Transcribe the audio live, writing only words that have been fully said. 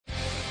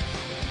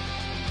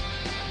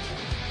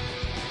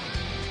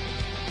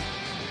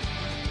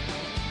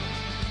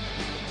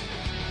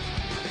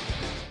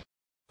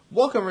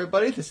Welcome,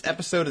 everybody, to this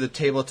episode of the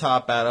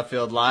Tabletop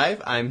Battlefield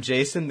Live. I'm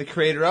Jason, the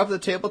creator of the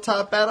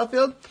Tabletop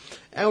Battlefield,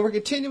 and we're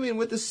continuing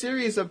with the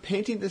series of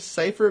painting the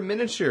Cypher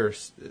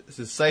miniatures. This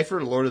is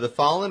Cypher, Lord of the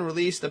Fallen,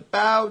 released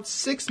about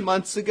 6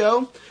 months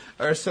ago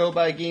or so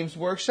by Games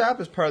Workshop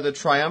as part of the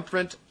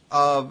triumvirate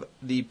of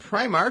the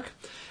Primarch,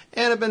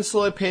 and I've been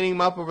slowly painting them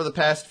up over the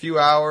past few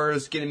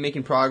hours,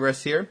 making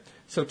progress here.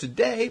 So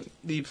today,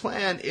 the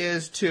plan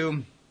is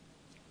to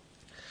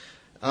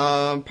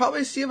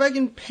probably see if I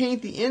can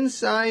paint the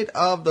inside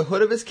of the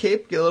hood of his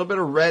cape, get a little bit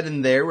of red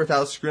in there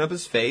without screwing up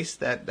his face.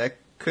 That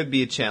could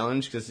be a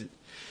challenge, because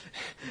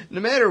no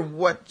matter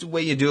what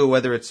way you do it,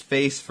 whether it's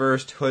face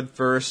first, hood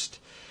first,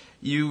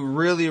 you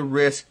really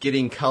risk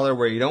getting color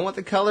where you don't want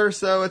the color,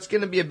 so it's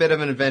going to be a bit of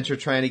an adventure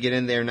trying to get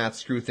in there and not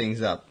screw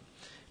things up.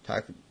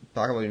 Talk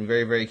about being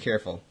very, very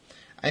careful.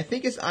 I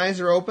think his eyes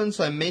are open,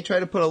 so I may try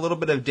to put a little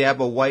bit of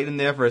dab of white in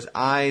there for his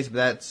eyes, but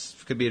that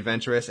could be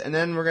adventurous. And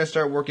then we're going to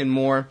start working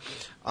more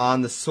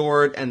on the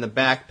sword and the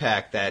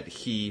backpack that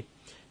he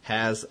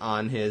has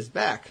on his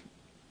back.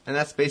 And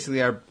that's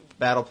basically our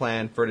battle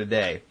plan for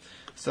today.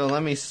 So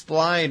let me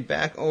slide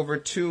back over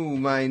to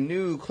my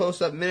new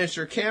close-up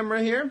miniature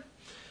camera here.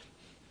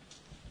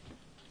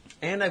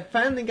 And I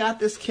finally got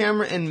this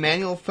camera in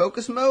manual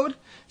focus mode.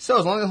 So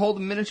as long as I hold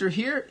the miniature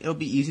here, it'll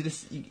be easy to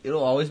see.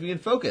 It'll always be in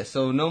focus.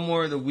 So no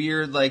more of the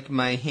weird, like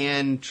my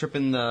hand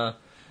tripping the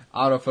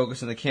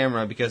autofocus in the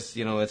camera because,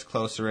 you know, it's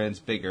closer and it's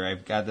bigger.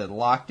 I've got it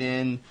locked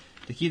in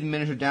to keep the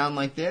miniature down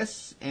like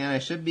this, and I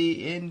should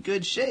be in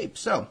good shape.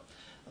 So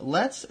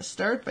let's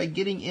start by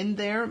getting in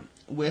there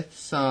with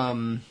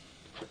some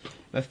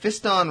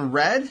Mephiston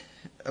Red.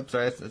 Oops,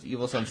 sorry, that's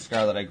Evil Sunz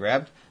Scarlet I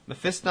grabbed.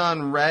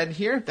 Mephiston Red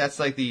here. That's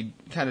like the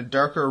kind of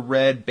darker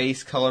red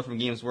base color from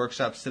Games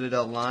Workshop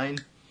Citadel line.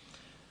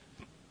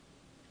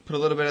 Put a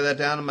little bit of that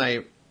down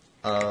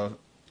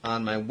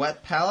on my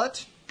wet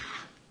palette.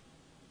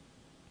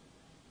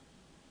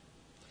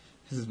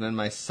 This has been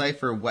my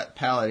Cypher wet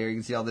palette here. You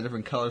can see all the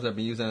different colors I've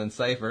been using in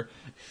Cypher.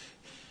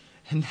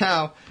 And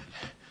now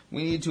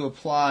we need to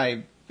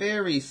apply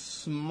very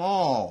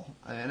small,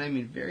 and I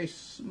mean very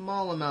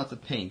small amounts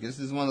of paint. This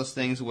is one of those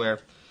things where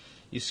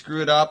you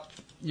screw it up,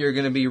 you're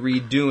going to be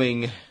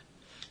redoing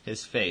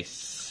his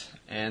face.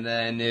 And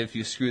then if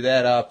you screw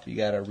that up, you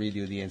got to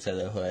redo the inside of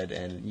the hood,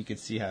 and you can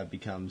see how it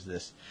becomes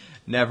this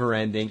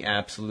never-ending,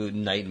 absolute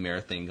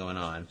nightmare thing going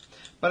on.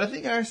 But I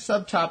think our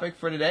subtopic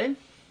for today,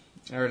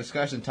 our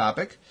discussion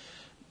topic,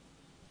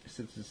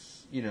 since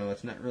it's, you know,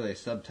 it's not really a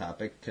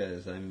subtopic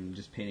because I'm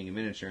just painting a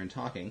miniature and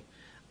talking,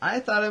 I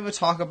thought I would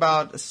talk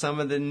about some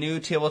of the new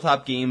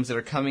tabletop games that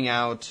are coming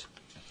out,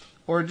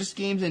 or just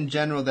games in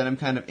general that I'm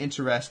kind of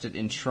interested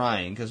in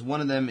trying, because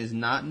one of them is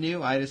not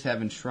new, I just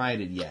haven't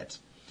tried it yet.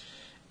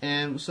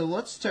 And so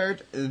let's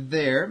start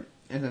there,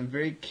 as I'm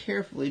very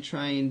carefully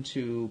trying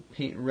to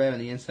paint red on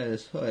the inside of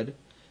this hood.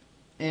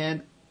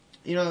 And,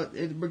 you know,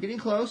 we're getting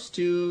close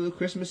to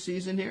Christmas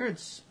season here.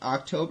 It's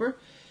October.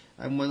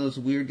 I'm one of those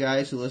weird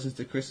guys who listens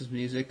to Christmas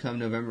music come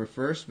November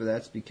 1st, but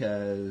that's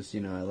because,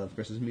 you know, I love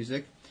Christmas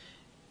music.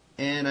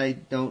 And I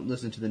don't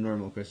listen to the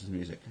normal Christmas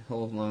music.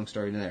 Whole long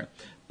story there.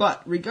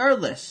 But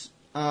regardless,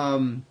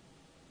 that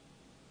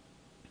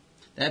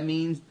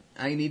means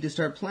I need to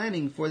start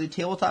planning for the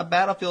Tabletop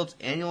Battlefield's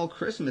annual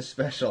Christmas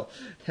special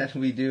that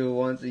we do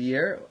once a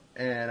year.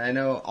 And I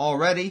know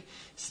already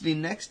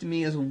sitting next to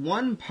me is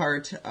one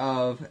part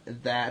of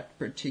that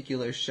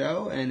particular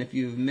show. And if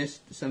you've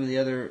missed some of the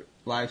other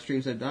live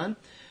streams I've done,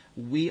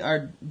 we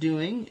are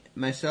doing,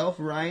 myself,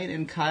 Ryan,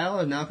 and Kyle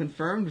have now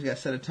confirmed, we've got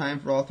to set a time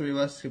for all three of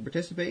us to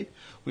participate.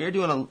 We are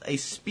doing a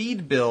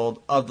speed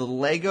build of the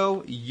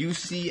LEGO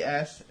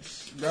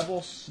UCS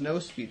Rebel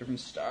Snowspeeder from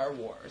Star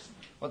Wars.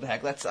 What the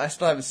heck? I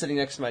still have it sitting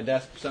next to my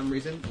desk for some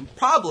reason.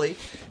 Probably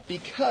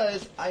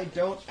because I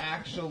don't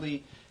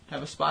actually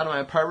have a spot in my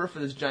apartment for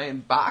this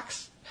giant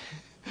box.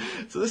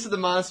 So this is the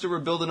monster we're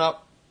building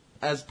up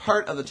as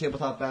part of the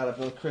Tabletop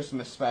Battlefield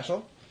Christmas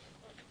special.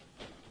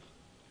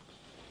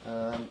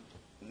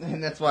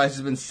 And that's why it's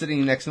just been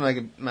sitting next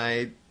to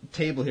my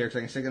table here, because I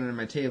can stick it under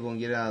my table and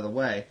get it out of the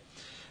way.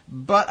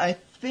 But I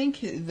think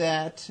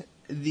that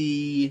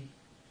the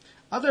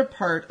other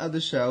part of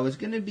the show is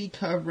going to be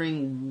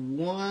covering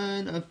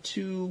one of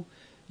two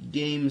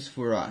games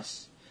for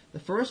us. The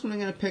first one I'm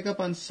going to pick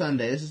up on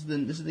Sunday. This is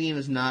the game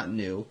that's not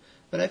new,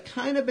 but I've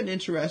kind of been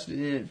interested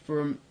in it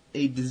from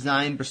a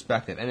design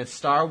perspective, and it's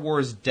Star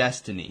Wars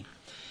Destiny.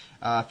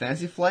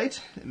 Fantasy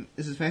Flight.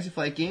 This is a Fantasy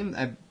Flight game.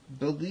 I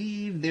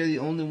believe they're the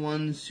only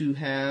ones who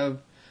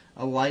have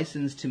a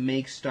license to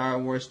make Star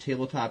Wars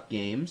tabletop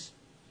games.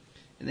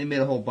 And they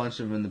made a whole bunch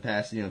of them in the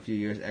past, few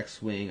years.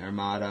 X-Wing,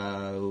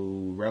 Armada,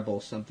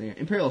 Rebel something,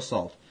 Imperial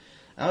Assault.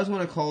 I always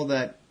want to call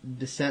that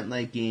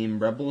Descent-like game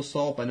Rebel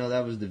Assault. I know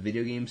that was the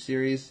video game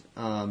series.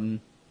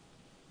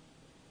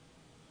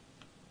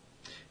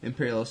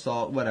 Imperial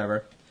Assault,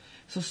 whatever.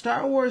 So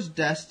Star Wars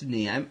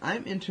Destiny,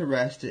 I'm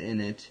interested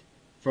in it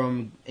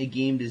from a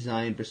game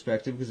design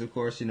perspective because, of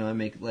course, I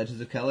make Legends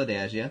of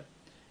Caladasia,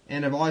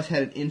 and I've always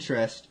had an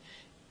interest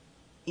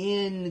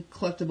in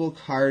collectible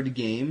card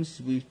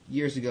games,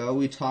 years ago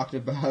we talked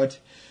about.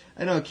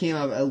 I know it came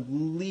up at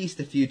least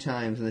a few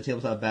times in the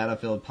Tabletop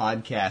Battlefield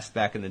podcast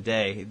back in the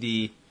day.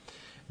 The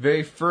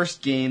very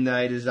first game that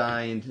I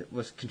designed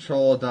was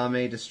Control,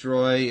 Dominate,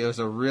 Destroy. It was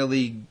a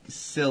really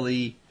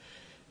silly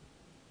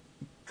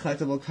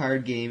collectible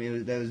card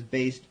game that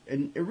was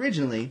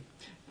originally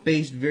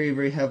based very,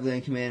 very heavily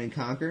on Command and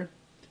Conquer.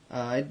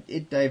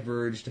 It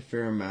diverged a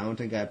fair amount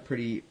and got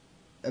pretty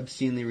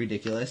obscenely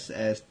ridiculous,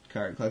 as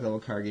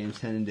collectible card games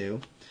tend to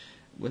do,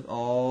 with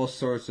all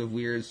sorts of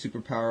weird,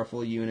 super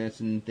powerful units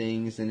and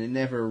things, and it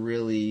never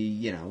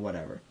really,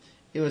 whatever.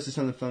 It was just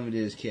something fun we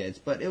did as kids,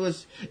 but it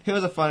was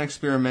a fun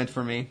experiment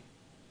for me.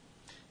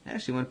 It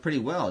actually went pretty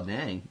well,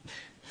 dang.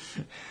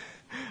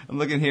 I'm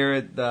looking here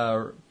at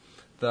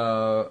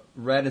the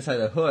red inside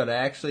the hood. I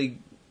actually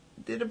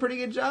did a pretty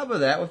good job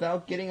of that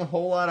without getting a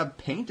whole lot of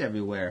paint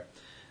everywhere.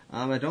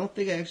 I don't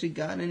think I actually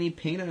got any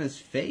paint on his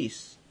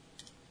face.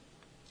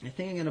 I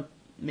think I'm going to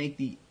make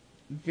the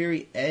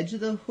very edge of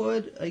the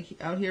hood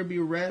out here be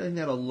red. I think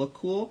that'll look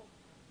cool.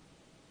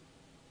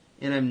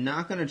 And I'm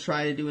not going to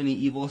try to do any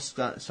Evil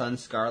Sun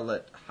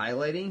Scarlet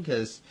highlighting,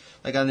 because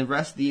on the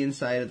rest of the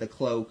inside of the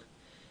cloak,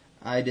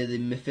 I did the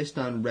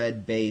Mephiston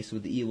red base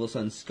with the Evil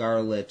Sun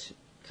Scarlet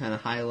kind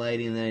of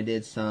highlighting, and then I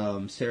did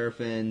some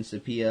Seraphim,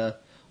 Sepia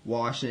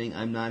washing.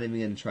 I'm not even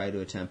going to try to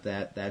attempt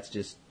that. That's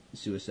just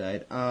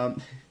suicide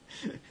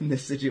in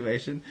this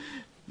situation.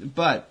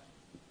 But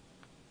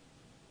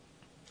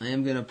I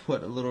am going to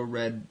put a little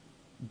red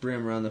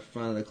brim around the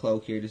front of the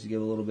cloak here just to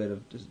give a little bit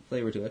of just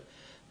flavor to it.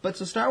 But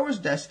so Star Wars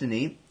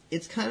Destiny,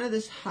 it's kind of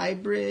this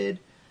hybrid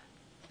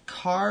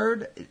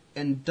card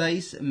and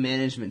dice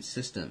management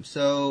system.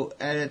 So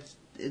it's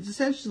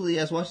essentially,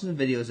 I was watching some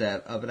videos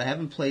of it. I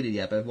haven't played it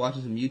yet, but I've watched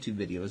some YouTube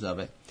videos of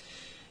it.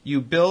 You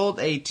build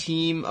a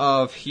team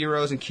of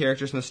heroes and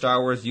characters from the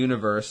Star Wars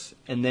universe,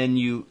 and then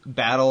you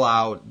battle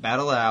out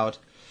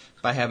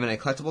by having a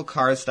collectible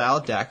card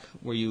style deck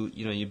where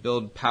you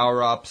build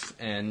power-ups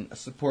and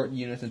support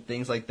units and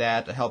things like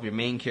that to help your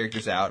main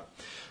characters out.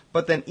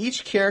 But then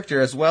each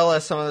character, as well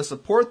as some of the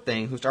support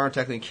things, which aren't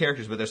technically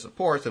characters, but they're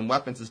supports and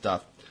weapons and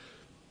stuff,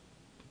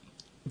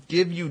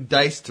 give you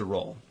dice to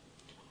roll.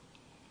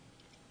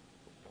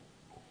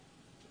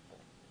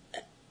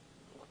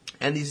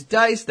 And these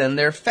dice, then,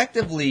 they're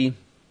effectively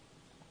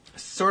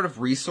sort of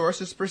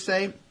resources, per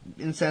se,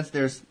 in the sense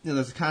there's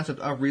a concept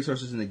of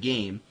resources in the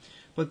game,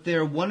 but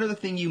they're one other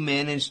thing you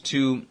manage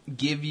to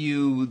give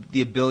you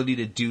the ability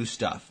to do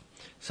stuff.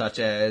 Such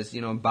as,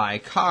 buy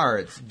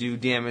cards, do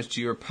damage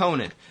to your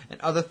opponent, and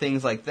other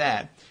things like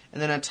that.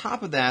 And then on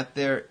top of that,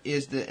 there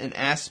is an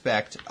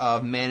aspect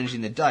of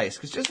managing the dice.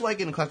 Because just like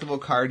in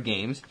collectible card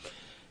games,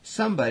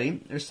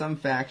 somebody, or some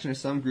faction, or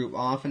some group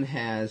often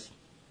has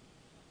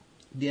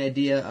the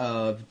idea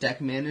of deck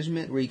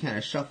management, where you kind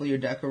of shuffle your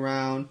deck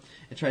around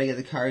and try to get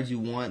the cards you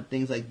want,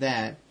 things like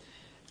that.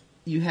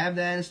 You have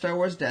that in Star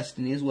Wars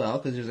Destiny as well,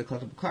 because there's a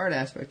collectible card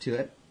aspect to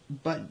it.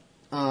 But,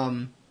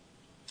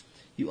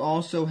 you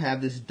also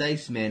have this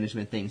dice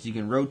management thing. So you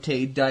can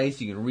rotate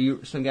dice,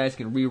 some guys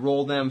can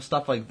re-roll them,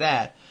 stuff like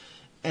that.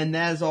 And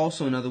that is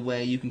also another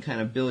way you can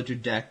kind of build your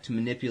deck to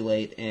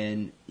manipulate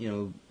and,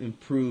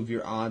 improve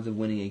your odds of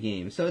winning a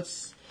game. So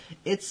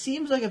it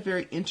seems like a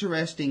very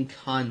interesting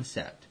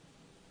concept.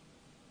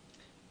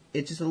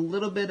 It's just a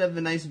little bit of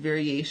a nice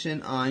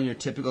variation on your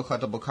typical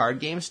collectible card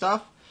game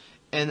stuff.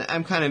 And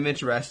I'm kind of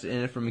interested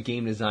in it from a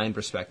game design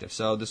perspective.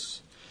 So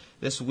this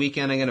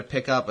weekend I'm going to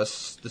pick up the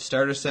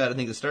starter set. I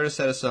think the starter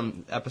set is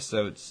some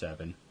episode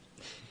 7.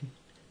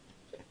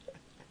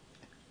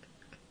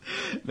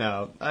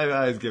 No, I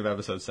always give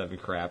episode 7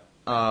 crap.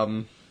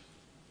 There's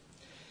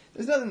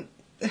nothing...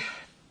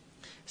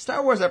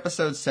 Star Wars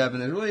episode 7,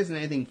 there really isn't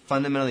anything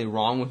fundamentally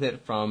wrong with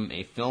it from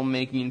a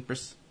filmmaking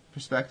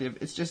perspective.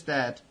 It's just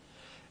that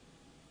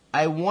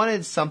I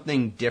wanted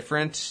something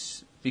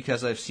different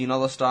because I've seen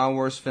all the Star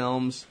Wars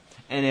films,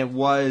 and it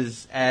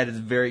was at its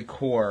very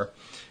core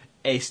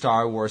a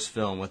Star Wars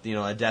film with,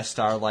 a Death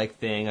Star-like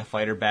thing, a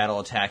fighter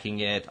battle attacking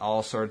it,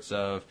 all sorts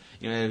of,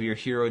 your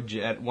hero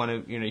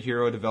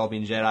hero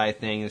developing Jedi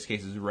thing. In this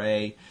case, is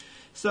Rey.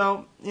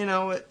 So,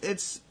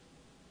 it's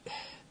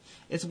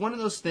one of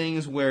those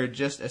things where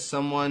just as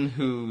someone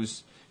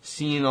who's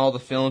seen all the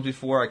films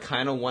before, I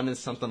kind of wanted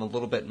something a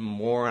little bit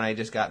more, and I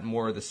just got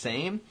more of the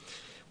same.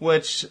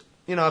 Which,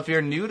 if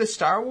you're new to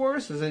Star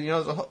Wars,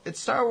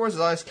 Star Wars has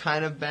always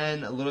kind of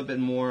been a little bit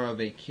more of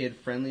a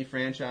kid-friendly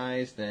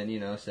franchise than,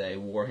 say,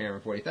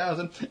 Warhammer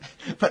 40,000.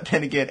 But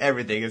then again,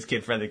 everything is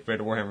kid-friendly compared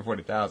to Warhammer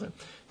 40,000.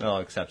 Well,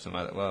 except some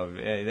other,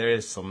 there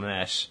is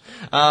Slaanesh.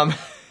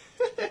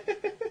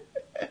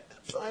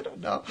 So I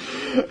don't know.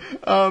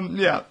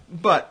 Yeah,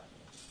 but...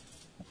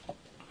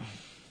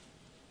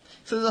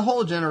 So there's a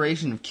whole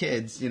generation of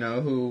kids,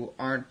 who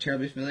aren't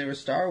terribly familiar with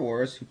Star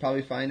Wars, who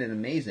probably find it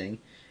amazing.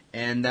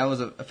 And that was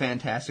a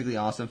fantastically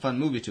awesome, fun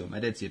movie to him. I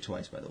did see it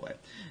twice, by the way.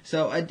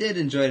 So I did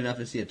enjoy it enough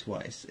to see it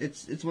twice.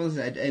 It's one of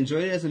those, I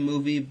enjoyed it as a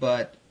movie,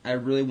 but I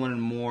really wanted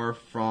more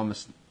from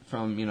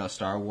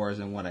Star Wars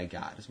than what I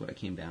got, is what it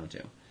came down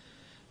to.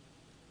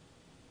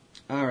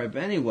 Alright,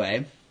 but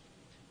anyway,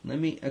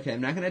 okay,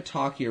 I'm not going to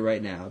talk here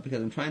right now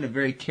because I'm trying to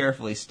very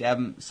carefully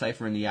stab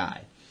Cypher in the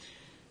eye.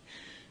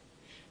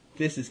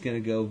 This is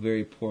going to go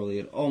very poorly.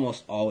 It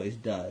almost always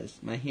does.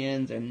 My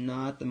hands are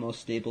not the most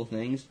stable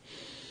things.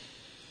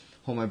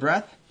 Hold my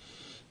breath.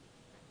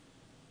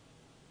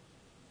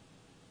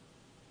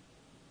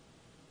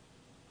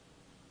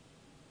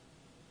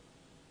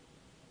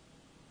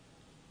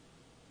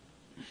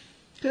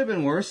 Could have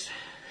been worse.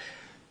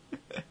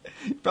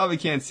 You probably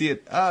can't see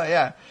it. Oh,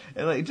 yeah.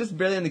 Like, just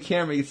barely on the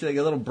camera, you can see like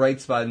a little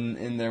bright spot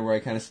in there where I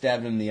kind of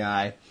stabbed him in the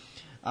eye.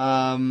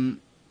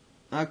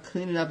 I'll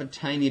clean it up a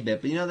tiny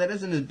bit. But, that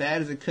isn't as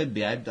bad as it could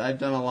be. I've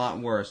done a lot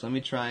worse. Let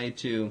me try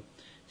to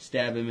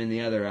stab him in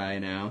the other eye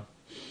now.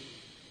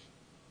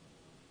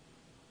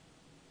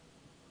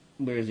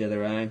 Where's the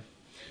other eye?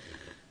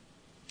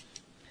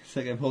 It's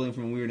like I'm holding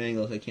from weird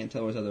angles. I can't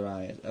tell where his other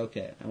eye is.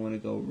 Okay, I want to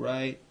go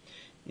right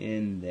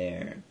in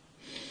there.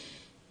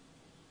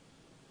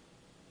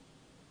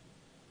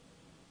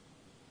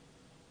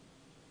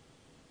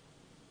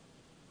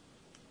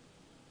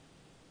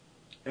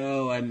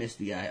 Oh, I missed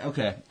the eye.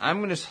 Okay, I'm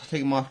gonna just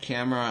take him off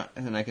camera,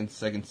 and then I can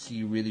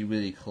see really,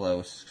 really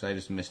close because I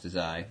just missed his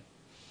eye.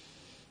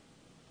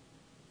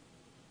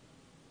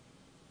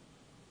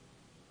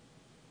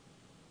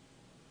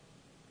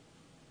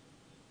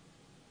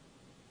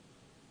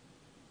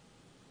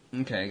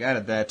 Okay, I got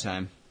it that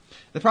time.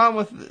 The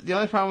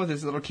only problem with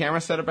this little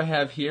camera setup I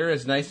have here,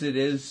 as nice as it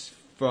is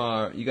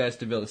for you guys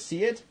to be able to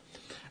see it,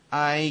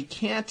 I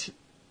can't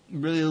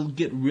really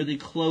get really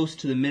close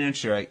to the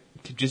miniature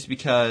just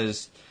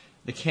because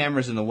the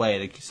camera's in the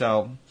way.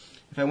 So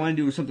if I want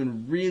to do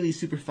something really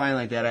super fine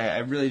like that, I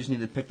really just need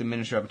to pick the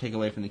miniature up and take it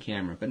away from the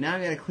camera. But now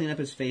I got to clean up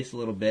his face a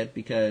little bit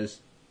because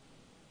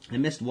I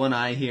missed one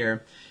eye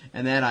here,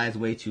 and that eye is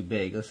way too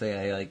big. Let's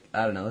say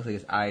I don't know. Looks like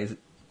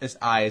his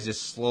eye is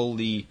just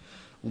slowly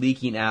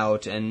leaking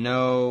out. And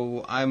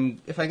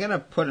if I'm gonna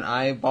put an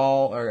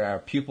eyeball or a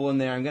pupil in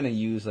there, I'm gonna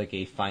use like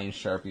a fine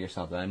Sharpie or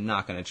something. I'm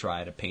not gonna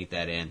try to paint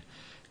that in.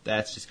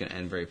 That's just gonna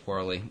end very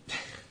poorly.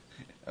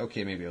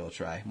 Okay, maybe I'll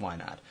try. Why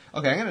not?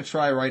 Okay, I'm gonna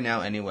try right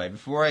now anyway.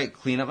 Before I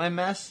clean up my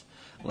mess,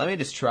 let me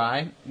just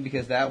try,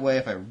 because that way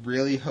if I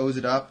really hose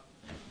it up,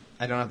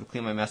 I don't have to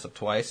clean my mess up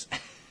twice.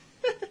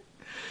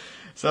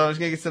 So I'm just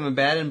gonna get some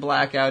Abaddon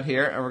black out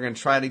here, and we're gonna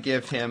try to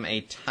give him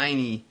a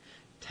tiny,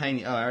 oh,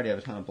 I already have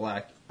a ton of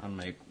black on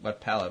my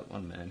wet palette.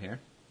 1 minute here.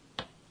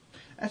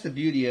 That's the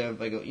beauty of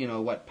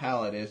a wet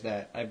palette, is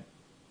that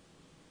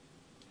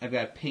I've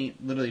got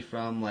paint literally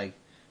from like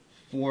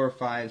 4,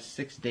 5,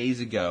 6 days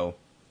ago,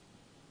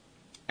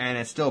 and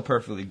it's still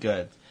perfectly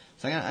good.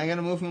 So I'm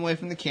gonna move him away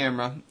from the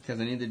camera because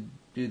I need to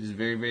do this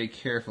very, very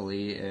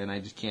carefully, and I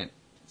just can't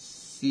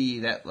see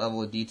that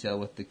level of detail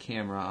with the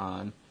camera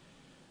on,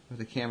 with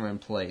the camera in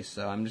place.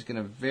 So I'm just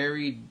gonna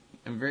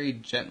I'm very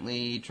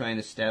gently trying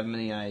to stab him in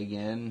the eye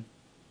again.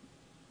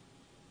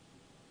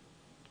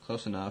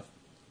 Close enough.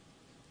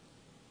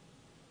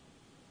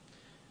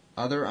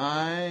 Other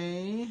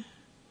eye.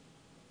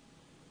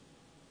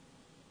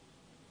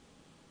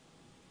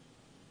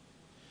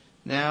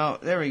 Now,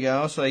 there we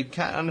go. So I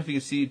don't know if you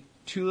can see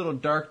 2 little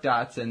dark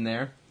dots in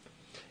there.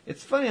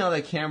 It's funny how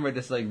the camera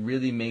just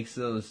really makes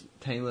those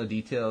tiny little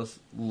details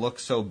look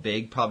so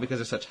big, probably because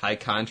there's such high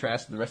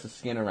contrast with the rest of the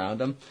skin around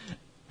them.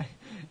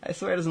 I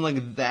swear it doesn't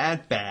look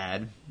that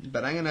bad,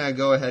 but I'm going to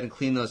go ahead and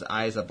clean those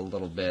eyes up a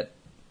little bit.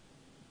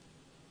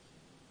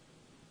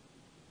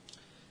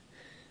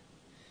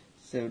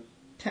 So,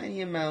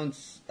 tiny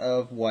amounts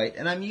of white,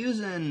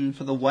 and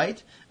for the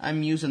white,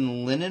 I'm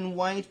using Linen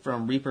White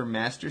from Reaper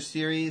Master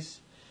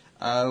Series.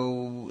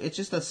 It's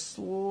just a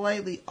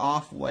slightly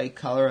off-white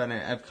color, and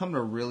I've come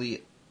to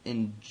really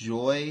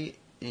enjoy,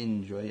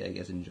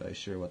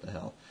 sure, what the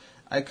hell.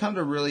 I've come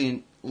to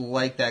really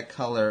like that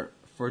color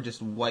for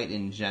just white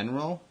in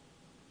general,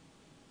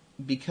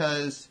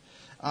 because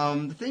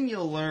the thing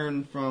you'll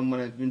learn from when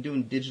I've been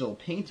doing digital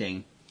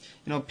painting,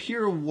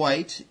 pure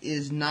white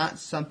is not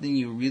something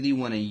you really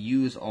want to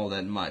use all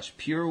that much.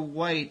 Pure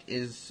white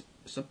is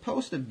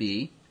supposed to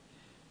be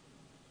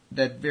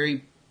that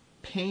very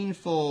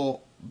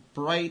painful,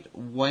 bright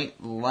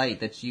white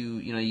light that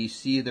you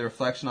see the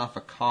reflection off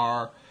a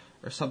car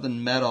or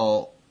something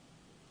metal,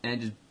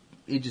 and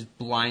it just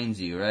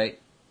blinds you, right?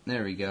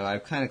 There we go.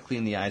 I've kind of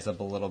cleaned the eyes up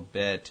a little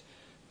bit.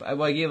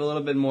 But I gave a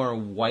little bit more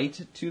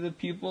white to the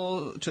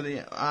pupil, to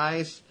the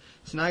eyes.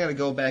 So now I got to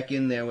go back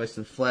in there with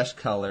some flesh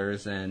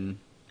colors and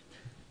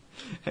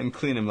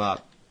clean them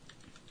up.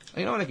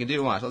 You know what I can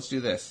do? Watch. Let's do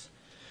this.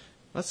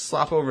 Let's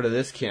swap over to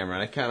this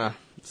camera. And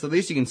so at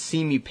least you can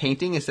see me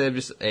painting instead of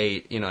just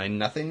a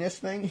nothingness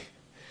thing.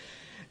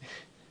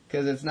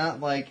 Because it's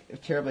not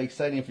terribly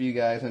exciting for you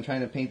guys. I'm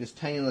trying to paint this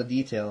tiny little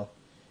detail.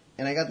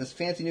 And I got this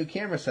fancy new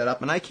camera set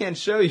up, and I can't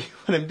show you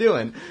what I'm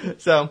doing.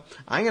 So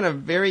I'm going to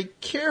very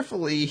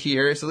carefully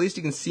here, so at least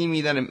you can see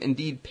me that I'm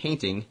indeed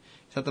painting.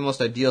 It's not the most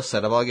ideal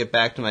setup. I'll get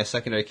back to my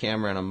secondary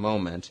camera in a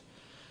moment.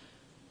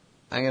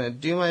 I'm going to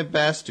do my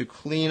best to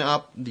clean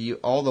up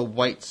all the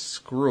white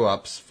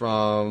screw-ups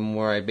from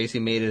where I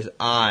basically made his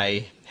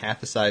eye half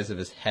the size of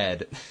his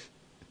head.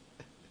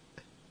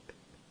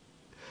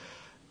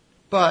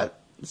 But,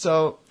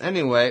 so,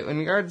 anyway, in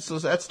regards to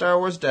that Star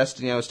Wars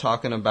Destiny I was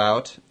talking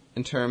about,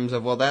 in terms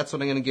of, well, that's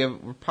what I'm going to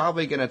give, we're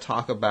probably going to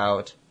talk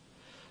about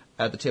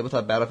at the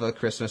Tabletop Battlefield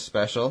Christmas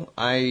special.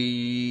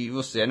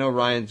 We'll see. I know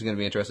Ryan's going to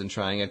be interested in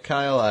trying it.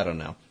 Kyle, I don't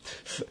know.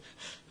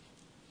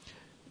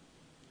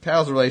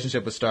 Kyle's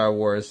relationship with Star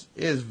Wars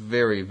is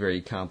very,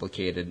 very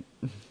complicated.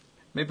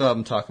 Maybe I'll have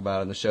him talk about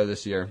it on the show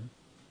this year.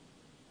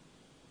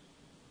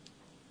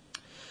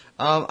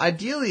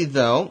 Ideally,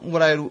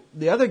 though,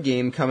 the other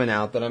game coming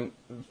out that I'm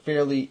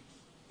fairly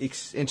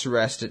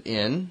interested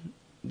in,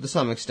 to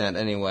some extent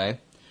anyway,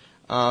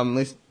 at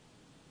least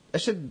I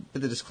should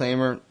put the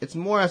disclaimer, it's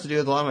more has to do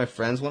with a lot of my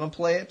friends want to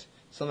play it,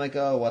 so I'm like,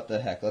 oh, what the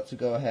heck, let's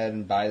go ahead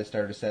and buy the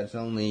starter set. It's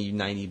only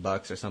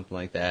 $90 or something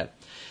like that.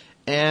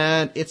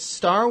 And it's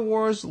Star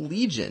Wars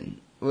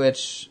Legion,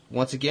 which,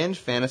 once again,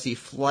 Fantasy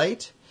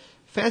Flight.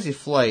 Fantasy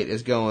Flight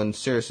is going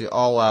seriously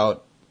all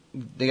out.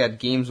 They got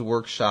Games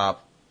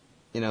Workshop,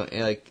 they got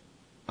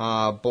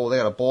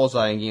a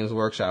bullseye in Games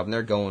Workshop, and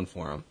they're going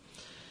for them.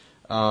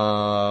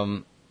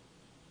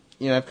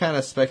 I've kind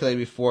of speculated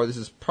before, this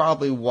is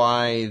probably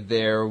why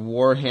their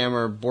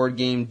Warhammer board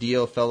game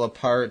deal fell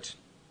apart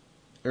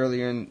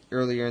earlier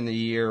in the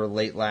year or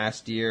late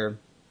last year.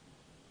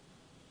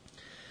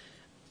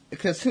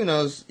 Because who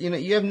knows,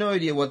 you have no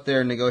idea what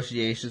their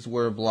negotiations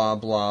were, blah,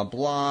 blah,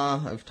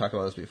 blah. I've talked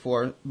about this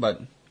before,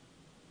 but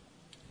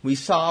we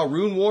saw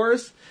Rune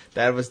Wars.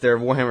 That was their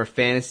Warhammer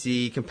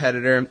Fantasy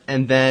competitor.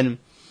 And then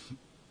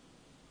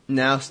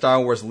now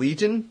Star Wars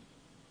Legion,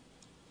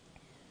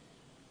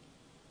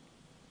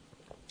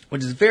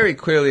 which is very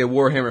clearly a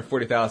Warhammer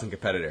 40,000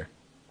 competitor.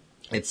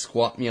 It's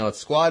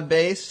squad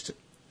based.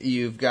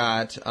 You've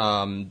got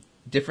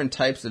different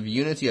types of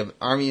units. You have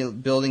army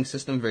building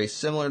system very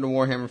similar to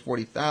Warhammer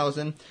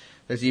 40,000.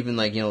 There's even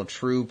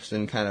troops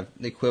and kind of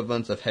the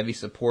equivalents of heavy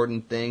support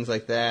and things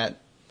like that.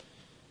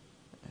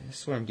 I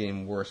swear I'm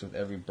getting worse with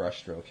every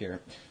brushstroke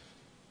here.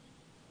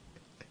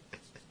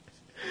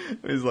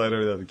 Let me slide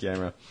over the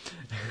camera.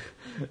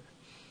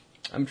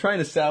 I'm trying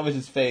to salvage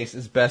his face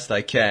as best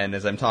I can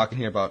as I'm talking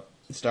here about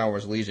Star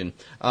Wars Legion.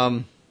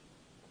 The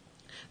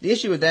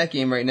issue with that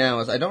game right now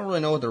is I don't really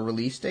know what the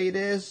release date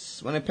is.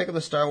 When I pick up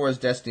the Star Wars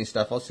Destiny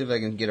stuff, I'll see if I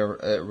can get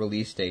a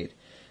release date.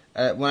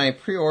 When I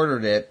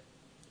pre-ordered it,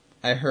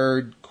 I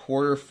heard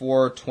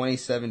Q4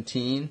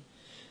 2017.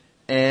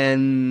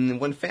 And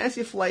when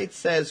Fantasy Flight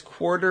says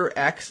quarter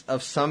X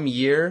of some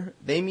year,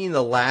 they mean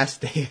the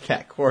last day of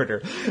that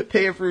quarter.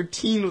 They have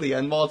routinely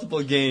on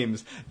multiple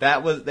games.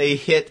 They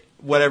hit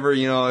whatever,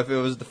 if it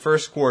was the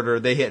first quarter,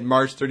 they hit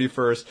March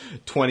 31st,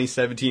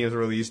 2017 as the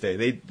release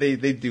date.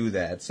 They do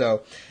that.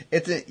 So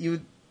as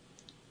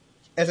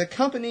a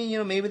company,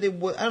 maybe they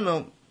would, I don't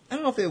know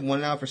if they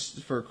want it out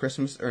for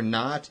Christmas or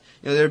not.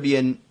 There'd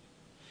be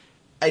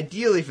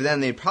ideally for them,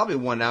 they'd probably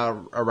want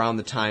out around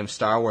the time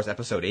Star Wars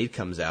Episode 8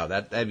 comes out.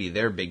 That'd be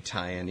their big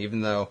tie-in,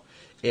 even though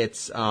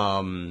it's,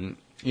 classic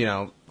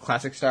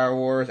Star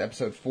Wars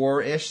Episode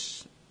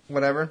 4-ish,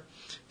 whatever.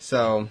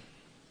 So,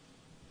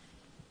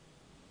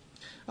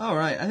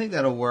 alright, I think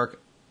that'll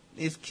work.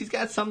 He's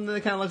got something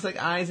that kind of looks like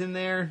eyes in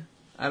there.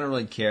 I don't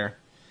really care.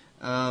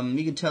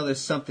 You can tell there's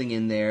something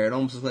in there. It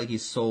almost looks like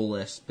he's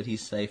soulless, but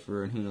he's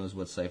Cypher, and who knows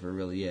what Cypher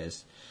really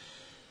is.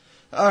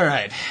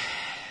 Alright,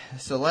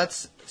 so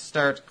let's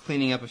start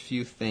cleaning up a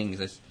few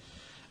things.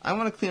 I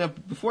want to clean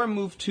up, before I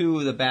move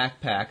to the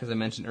backpack, as I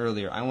mentioned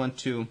earlier, I want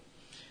to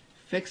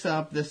fix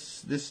up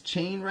this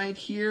chain right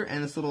here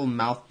and this little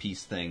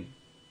mouthpiece thing.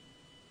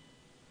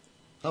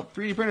 Oh,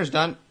 3D printer's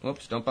done.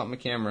 Whoops, don't bump my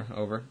camera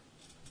over.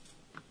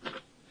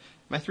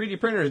 My 3D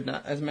printer is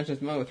done, as I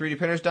mentioned, my 3D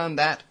printer's done.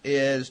 That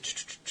is,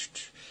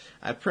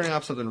 I'm printing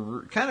off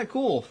something kind of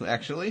cool,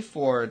 actually,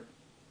 for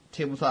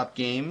tabletop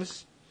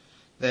games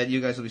that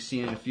you guys will be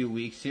seeing in a few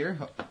weeks here.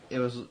 It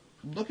was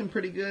looking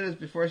pretty good as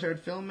before I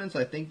started filming, so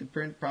I think the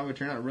print probably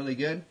turned out really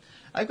good.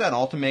 I've got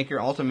Ultimaker.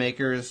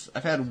 Ultimaker's,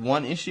 I've had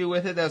one issue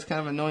with it that was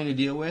kind of annoying to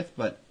deal with,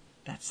 but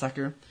that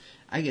sucker,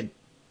 I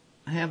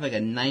have like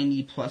a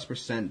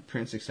 90+%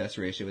 print success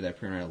ratio with that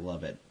printer. I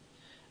love it.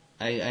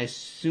 I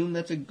assume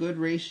that's a good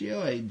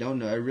ratio. I don't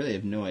know. I really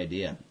have no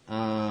idea.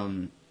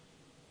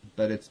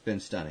 But it's been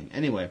stunning.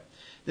 Anyway,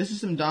 this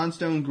is some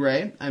Dawnstone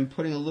Gray. I'm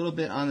putting a little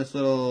bit on this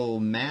little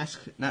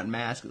mask. Not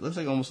mask. It looks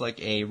like almost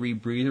like a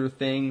rebreather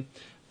thing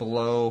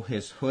below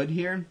his hood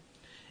here.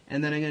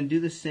 And then I'm going to do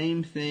the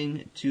same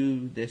thing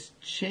to this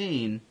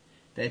chain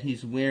that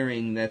he's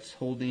wearing that's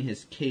holding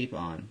his cape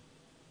on.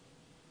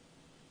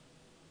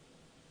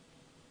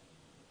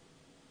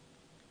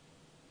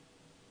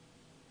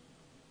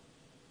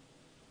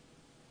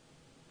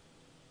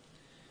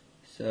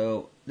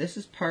 So this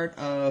is part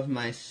of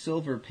my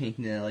silver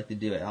painting that I like to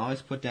do. I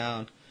always put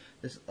down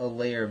a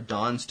layer of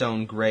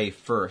Dawnstone Gray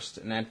first,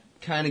 and that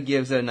kind of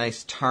gives it a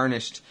nice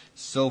tarnished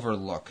silver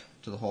look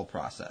to the whole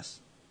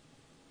process.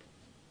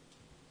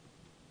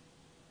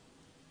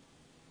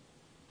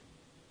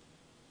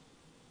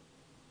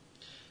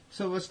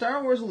 So with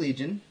Star Wars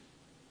Legion,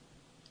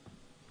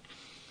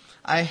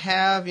 I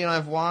have,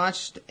 I've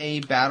watched a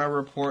battle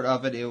report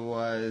of it. It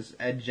was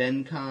at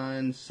Gen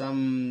Con.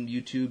 Some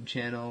YouTube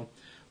channel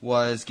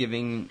was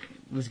getting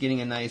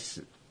a nice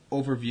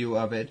overview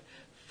of it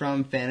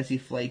from Fantasy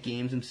Flight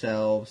Games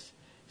themselves.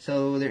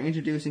 So they're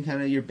introducing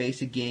kind of your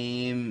basic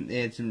game.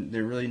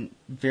 They're really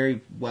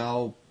very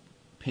well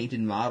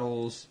painted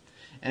models.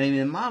 And I mean,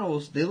 the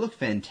models, they look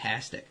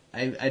fantastic.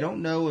 I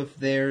don't know if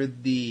they're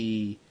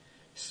the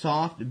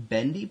soft,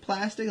 bendy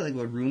plastic like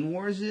what Rune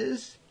Wars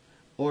is,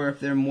 or if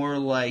they're more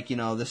like,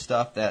 the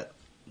stuff that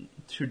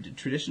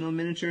traditional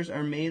miniatures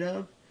are made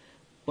of.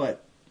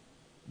 But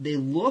they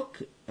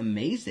look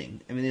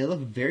amazing. I mean, they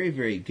look very,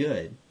 very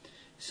good.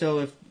 So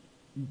if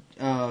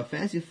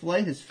Fantasy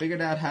Flight has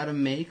figured out how to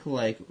make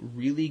like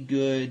really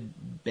good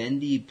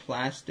bendy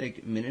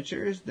plastic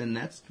miniatures, then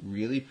that's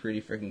really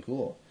pretty freaking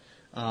cool.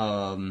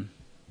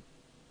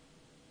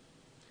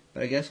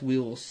 But I guess we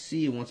will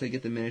see once I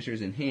get the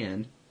miniatures in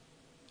hand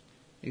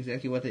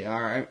exactly what they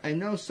are. I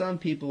know some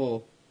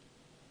people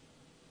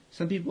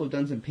have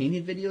done some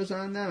painting videos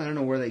on them. I don't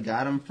know where they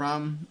got them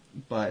from,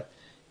 but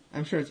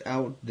I'm sure it's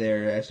out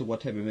there as to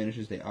what type of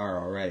miniatures they are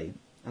already.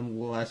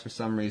 Unless for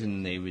some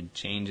reason they would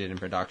change it in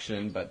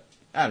production, but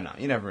I don't know.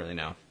 You never really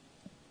know.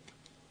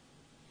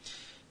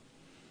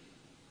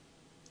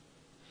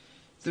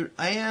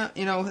 I am,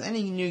 with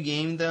any new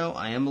game though,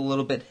 I am a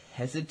little bit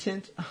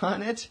hesitant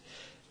on it.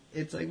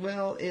 It's like,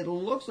 well, it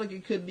looks like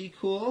it could be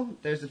cool.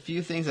 There's a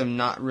few things I'm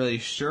not really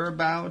sure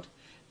about.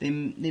 They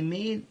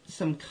made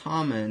some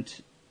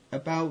comment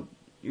about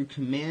your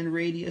command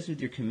radius with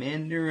your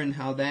commander and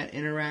how that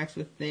interacts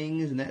with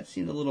things, and that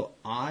seemed a little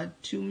odd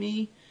to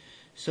me.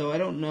 So I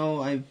don't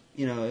know.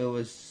 It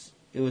was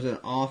an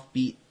off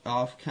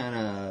kind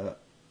of.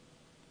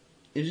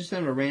 It was just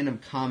kind of a random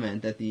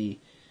comment that the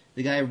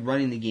guy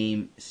running the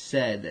game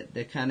said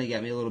that kind of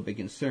got me a little bit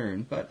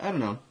concerned. But I don't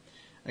know.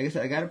 Like I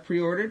said, I got it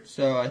pre-ordered,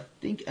 so I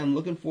think I'm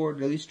looking forward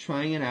to at least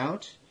trying it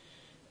out.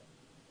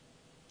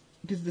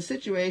 Because the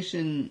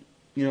situation,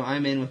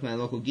 I'm in with my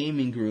local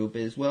gaming group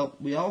is, well,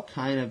 we all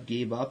kind of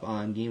gave up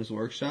on Games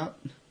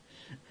Workshop.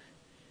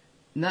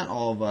 Not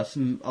all of us.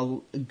 A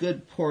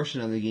good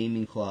portion of the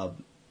gaming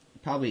club,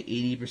 probably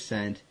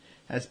 80%,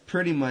 has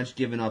pretty much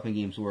given up on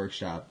Games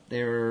Workshop.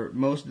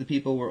 Most of the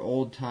people were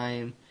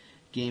old-time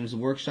Games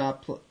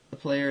Workshop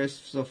players.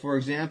 So, for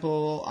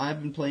example, I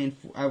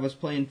was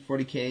playing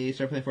 40K,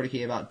 started playing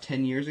 40K about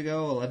 10 years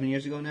ago, 11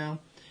 years ago now,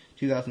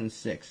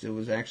 2006. It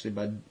was actually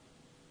about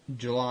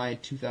July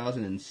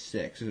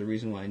 2006. There's a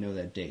reason why I know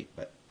that date.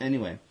 But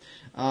anyway,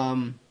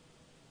 it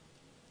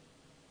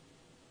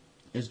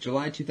was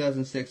July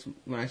 2006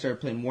 when I started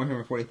playing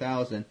Warhammer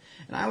 40,000,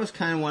 and I was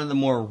kind of one of the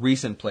more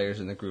recent players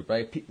in the group,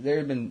 right? There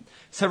have been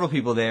several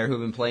people there who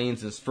have been playing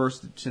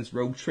since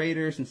Rogue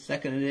Trader, since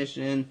 2nd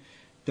edition,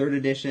 3rd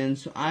edition,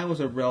 so I was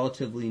a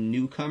relatively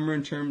newcomer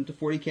in terms of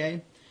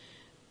 40K.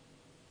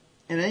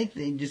 And I think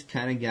they just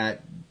kind of got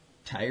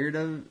tired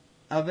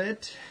of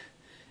it.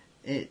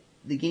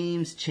 The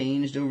game's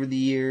changed over the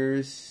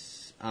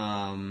years,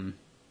 so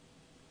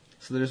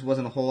there just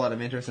wasn't a whole lot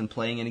of interest in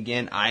playing it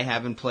again. I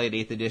haven't played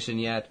 8th edition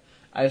yet.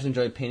 I just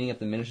enjoy painting up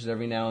the miniatures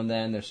every now and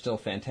then. They're still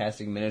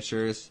fantastic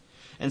miniatures.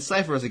 And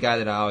Cypher was a guy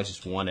that I always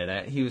just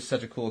wanted. He was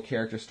such a cool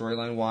character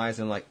storyline-wise,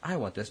 and I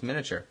want this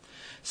miniature.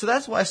 So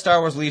that's why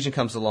Star Wars Legion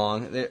comes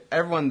along.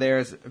 Everyone there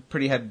is a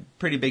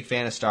pretty big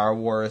fan of Star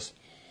Wars.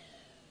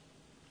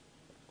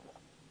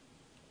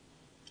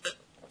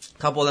 A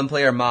couple of them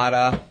play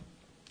Armada.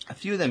 A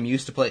few of them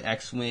used to play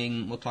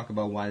X-Wing. We'll talk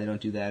about why they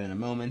don't do that in a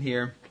moment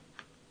here.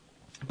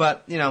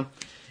 But,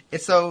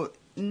 it's so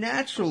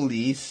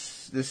naturally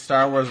this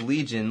Star Wars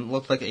Legion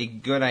looked like a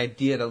good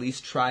idea to at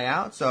least try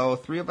out. So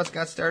 3 of us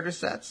got starter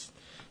sets.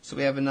 So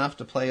we have enough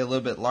to play a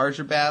little bit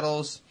larger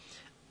battles.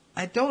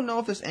 I don't know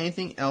if there's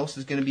anything else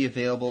that's going to be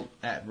available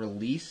at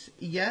release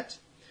yet.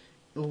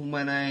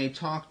 When I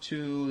talked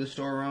to the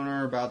store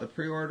owner about the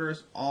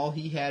pre-orders, all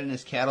he had in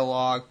his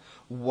catalog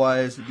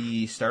was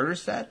the starter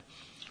set,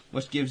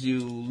 which gives you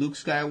Luke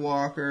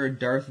Skywalker,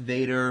 Darth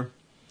Vader,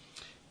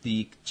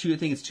 I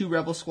think it's 2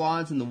 Rebel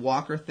squads and the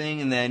Walker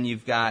thing, and then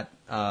you've got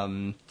 2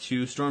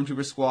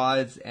 Stormtrooper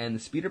squads and the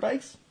speeder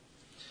bikes.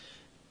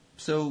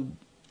 So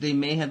they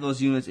may have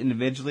those units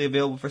individually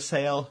available for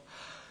sale.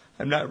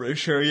 I'm not really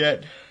sure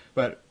yet,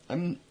 but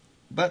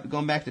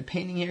going back to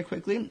painting here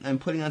quickly, I'm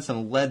putting on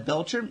some Lead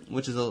Belcher,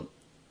 which is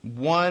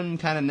one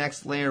kind of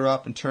next layer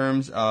up in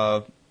terms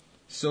of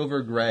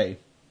silver color.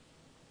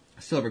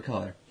 So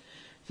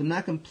I'm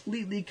not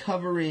completely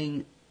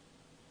covering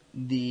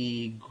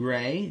the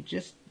gray,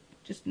 just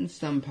in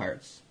some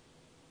parts.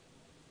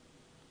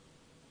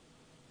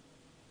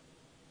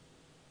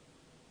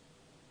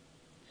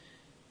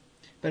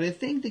 But I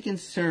think the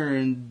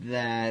concern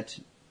that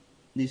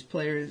these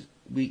players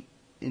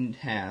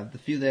have, the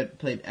few that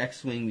played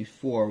X-Wing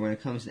before, when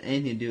it comes to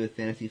anything to do with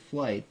Fantasy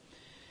Flight,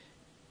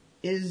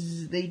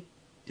 is I'm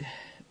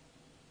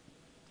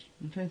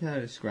trying to think how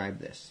to describe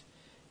this.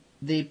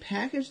 They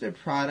package their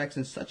products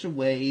in such a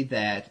way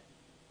that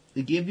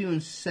they give you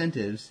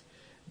incentives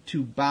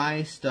to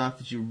buy stuff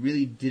that you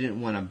really didn't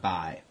want to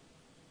buy.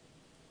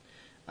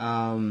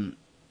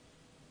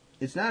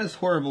 It's not as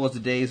horrible as the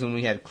days when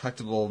we had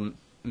collectible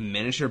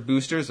miniature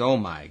boosters. Oh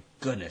my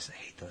goodness, I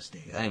hate those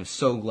days. I am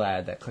so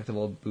glad that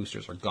collectible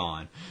boosters are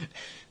gone.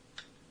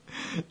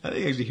 I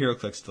think actually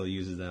HeroClix still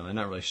uses them. I'm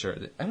not really sure.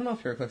 I don't know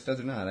if HeroClix does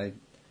or not. I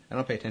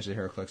don't pay attention to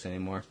HeroClix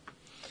anymore.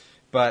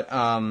 But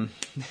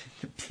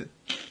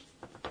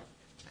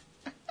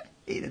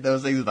hated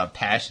those things with a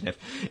passion. If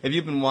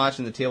you've been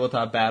watching the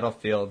Tabletop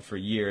Battlefield for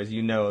years,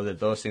 you know that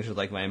those things are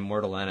like my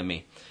mortal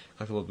enemy,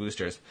 collectible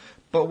boosters.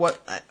 But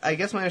what I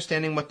guess my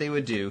understanding what they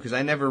would do, because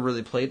I never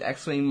really played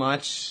X-Wing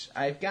much.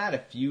 I've got a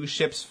few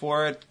ships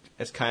for it.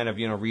 It's kind of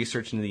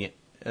research into the.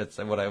 It's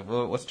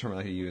what's the term I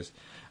like to use?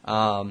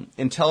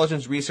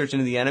 Intelligence research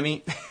into the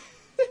enemy.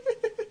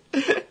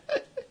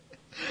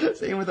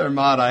 Same with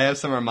Armada. I have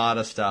some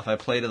Armada stuff. I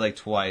played it like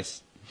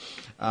twice.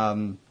 But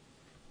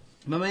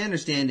my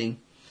understanding,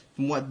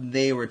 from what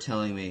they were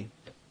telling me,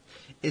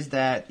 is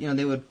that you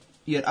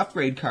had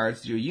upgrade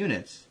cards to your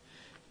units,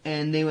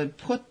 and they would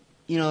put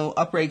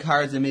upgrade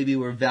cards that maybe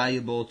were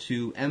valuable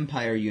to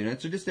Empire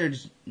units, or they're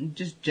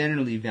just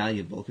generally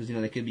valuable because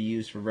they could be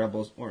used for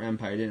Rebels or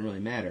Empire. It didn't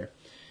really matter,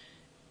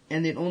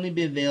 and they'd only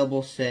be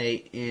available,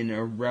 say, in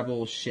a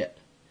Rebel ship.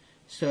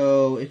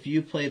 So if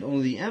you played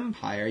only the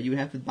Empire, you would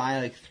have to buy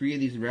like 3 of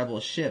these Rebel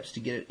ships to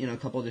get a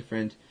couple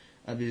different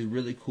of these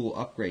really cool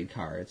upgrade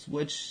cards,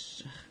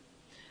 which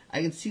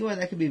I can see why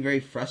that could be very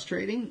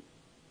frustrating.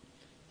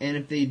 And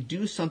if they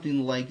do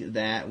something like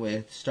that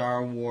with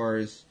Star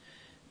Wars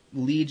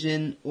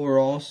Legion, or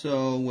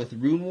also with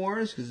Rune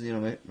Wars, because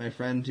my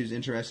friend who's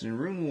interested in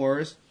Rune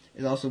Wars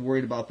is also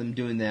worried about them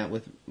doing that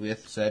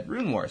with said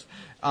Rune Wars.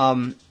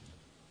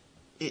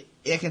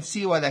 I can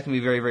see why that can be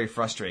very, very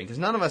frustrating, because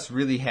none of us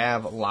really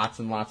have lots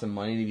and lots of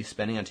money to be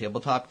spending on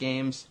tabletop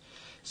games.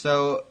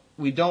 So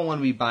we don't want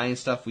to be buying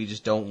stuff we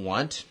just don't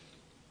want.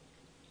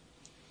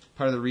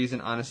 Part of the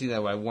reason, honestly,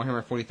 that why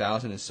Warhammer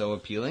 40,000 is so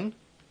appealing.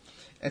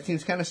 It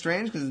seems kind of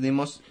strange because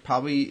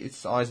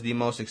it's always the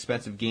most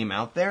expensive game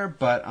out there,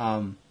 but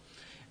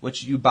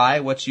you buy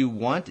what you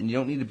want, and you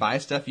don't need to buy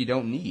stuff you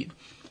don't need.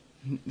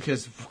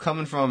 Because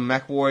coming from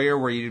MechWarrior,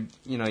 where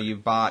you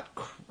bought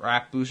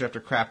crap booster after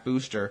crap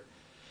booster,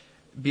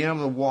 being able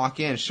to walk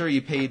in, sure,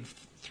 you paid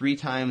 3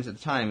 times at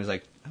the time. Is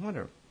like, I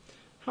wonder,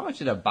 how much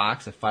did a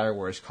box of Fire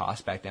Wars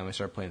cost back then when we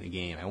started playing the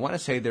game? I want to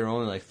say they were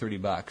only like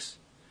 $30.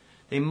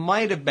 They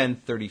might have been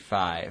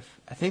 $35.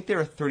 I think they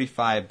were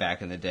 $35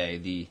 back in the day.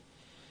 The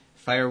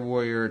Fire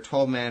Warrior,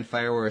 12-man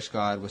Fire Warrior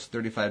squad was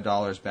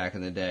 $35 back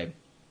in the day.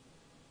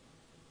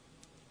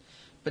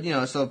 But,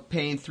 so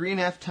paying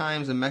 3.5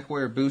 times a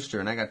MechWarrior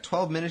booster, and I got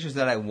 12 miniatures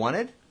that I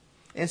wanted,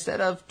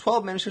 instead of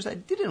 12 miniatures I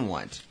didn't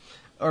want.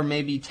 Or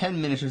maybe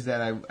 10 miniatures that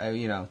I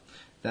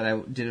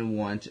didn't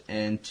want,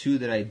 and 2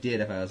 that I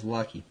did if I was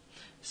lucky.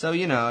 So,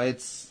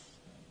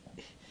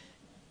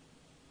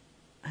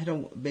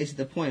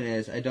 basically the point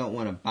is, I don't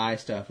want to buy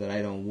stuff that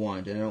I don't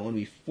want, and I don't want to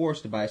be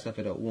forced to buy stuff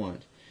I don't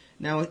want.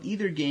 Now, with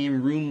either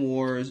game, Rune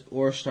Wars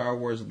or Star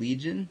Wars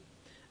Legion,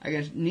 I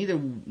guess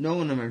no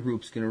one in my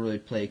group's going to really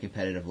play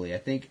competitively. I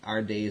think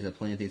our days of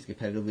playing things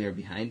competitively are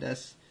behind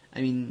us. I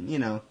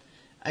mean,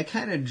 I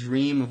kind of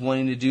dream of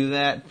wanting to do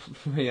that.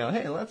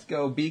 Hey, let's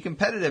go be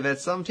competitive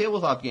at some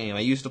tabletop game. I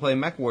used to play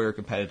MechWarrior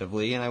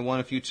competitively, and I won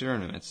a few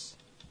tournaments.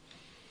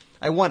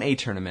 I won a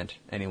tournament,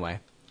 anyway.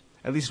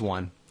 At least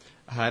one.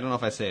 I don't know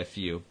if I say a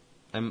few.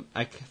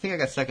 I think I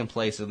got second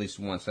place at least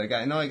once. I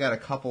know I got a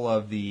couple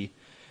of the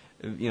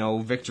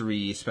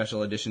victory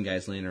special edition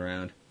guys laying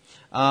around.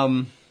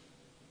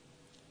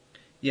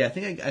 Yeah, I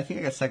think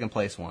I got second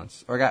place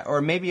once,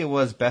 or maybe it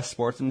was best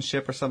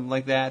sportsmanship or something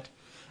like that.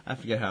 I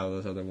forget how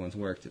those other ones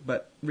worked,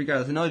 but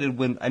regardless, I know I did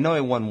win. I know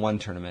I won one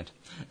tournament.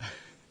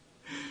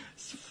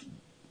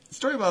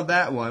 Story about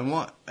that one.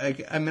 Well, I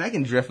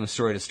can drift from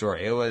story to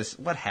story. It was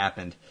what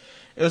happened.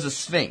 It was a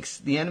Sphinx.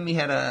 The enemy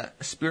had a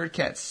Spirit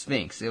Cat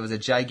Sphinx. It was a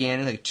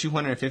gigantic,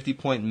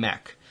 250-point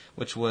mech,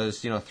 which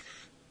was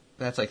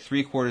that's like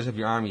 3/4 of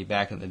your army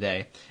back in the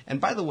day.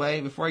 And by the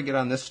way, before I get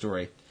on this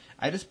story,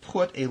 I just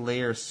put a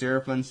layer of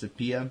Seraphon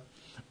Sepia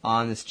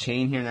on this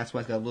chain here, and that's why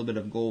it's got a little bit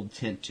of gold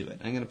tint to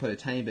it. I'm going to put a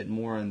tiny bit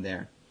more on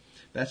there.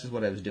 That's just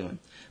what I was doing.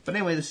 But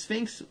anyway, the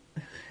Sphinx,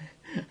 I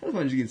don't know if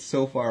I'm getting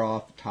so far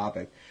off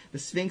topic. The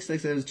Sphinx, like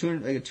I said, was a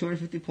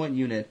 250-point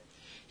unit.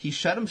 He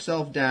shut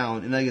himself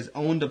down in like his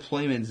own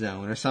deployment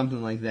zone or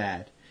something like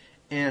that.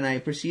 And I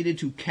proceeded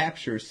to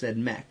capture said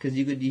mech, because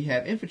you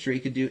have infantry,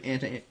 you could do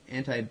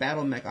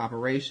anti-battle mech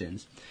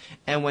operations.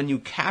 And when you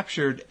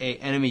captured an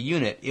enemy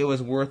unit, it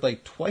was worth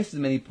like twice as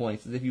many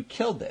points as if you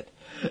killed it.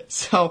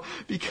 So,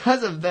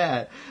 because of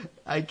that,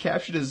 I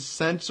captured his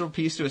central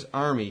piece to his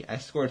army. I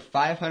scored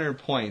 500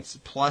 points,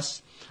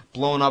 plus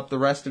blowing up the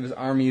rest of his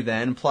army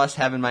then, plus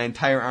having my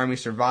entire army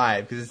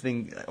survive, because this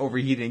thing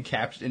overheated and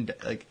captured,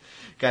 and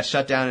got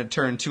shut down in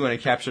turn 2, and I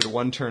captured it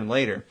 1 turn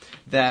later.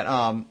 That,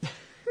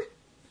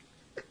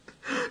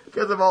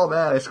 because of all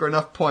that, I scored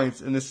enough points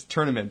in this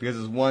tournament, because it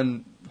was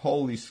one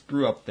holy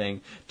screw-up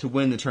thing, to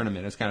win the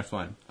tournament. It was kind of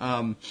fun.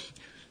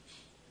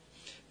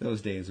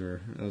 Those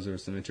were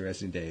some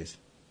interesting days.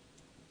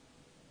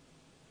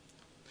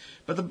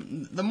 But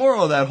the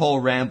moral of that whole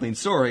rambling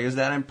story is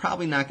that I'm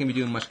probably not going to be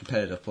doing much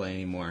competitive play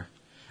anymore.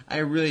 I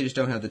really just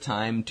don't have the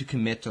time to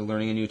commit to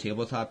learning a new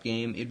tabletop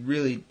game.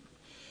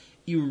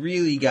 You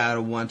really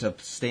gotta want to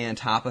stay on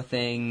top of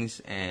things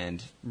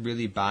and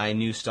really buy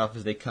new stuff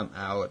as they come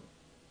out.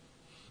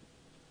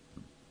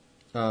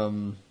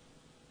 I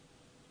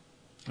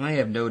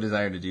have no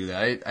desire to do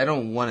that. I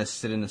don't want to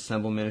sit and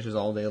assemble miniatures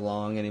all day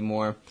long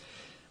anymore.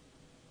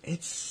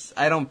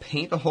 I don't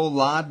paint a whole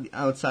lot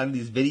outside of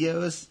these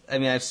videos. I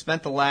mean, I've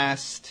spent the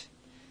last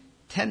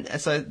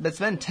it's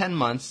been 10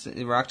 months.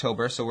 We're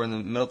October, so we're in the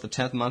middle of the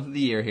 10th month of the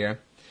year here.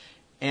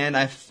 And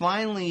I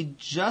finally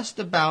just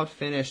about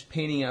finished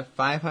painting up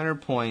 500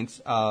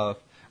 points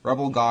of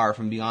Rebel Gar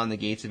from Beyond the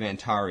Gates of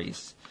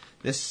Antares.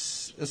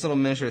 This little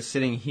miniature is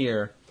sitting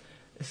here.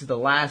 This is the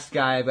last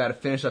guy I've got to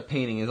finish up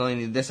painting. There's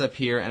only this up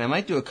here, and I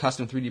might do a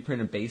custom 3D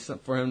printed base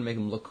up for him to make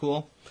him look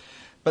cool.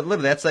 But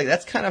literally,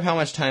 that's kind of how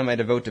much time I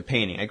devote to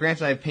painting.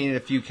 Granted, I've painted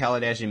a few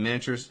Kaladeshi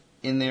miniatures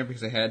in there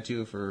because I had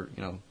to for,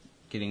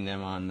 getting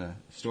them on the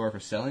store for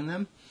selling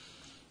them.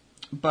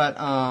 But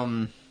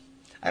I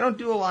don't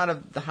do a lot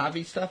of the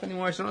hobby stuff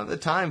anymore, so I don't have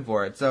the time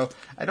for it. So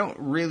I don't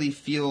really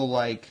feel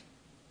like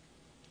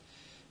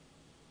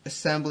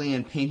assembling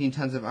and painting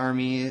tons of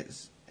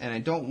armies, and I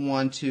don't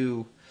want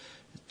to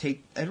I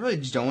really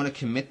just don't want to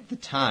commit the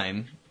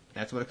time,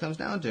 that's what it comes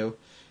down to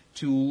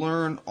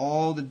learn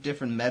all the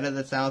different meta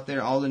that's out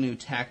there, all the new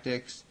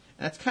tactics.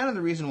 And that's kind of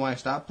the reason why I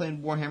stopped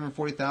playing Warhammer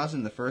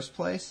 40,000 in the first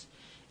place,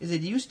 is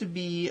it used to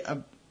be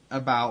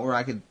about where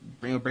I could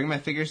bring my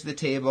figures to the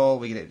table,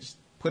 we could just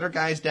put our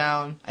guys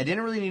down. I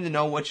didn't really need to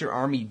know what your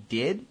army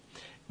did.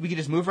 We could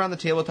just move around the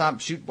tabletop,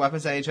 shoot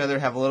weapons at each other,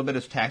 have a little bit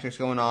of tactics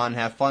going on,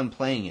 have fun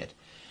playing it.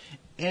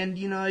 And,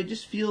 I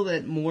just feel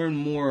that more and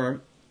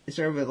more, it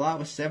started with a lot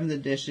with 7th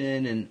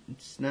edition, and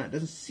it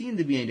doesn't seem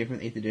to be any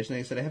different with 8th edition.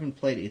 Like I said, I haven't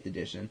played 8th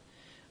edition.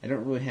 I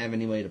don't really have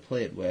any way to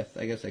play it with.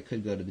 I guess I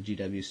could go to the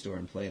GW store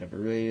and play it if I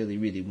really,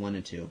 really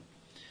wanted to.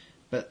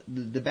 But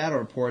the battle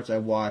reports I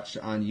watch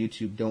on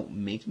YouTube don't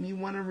make me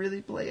want to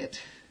really play it.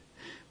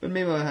 But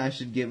maybe I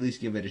should at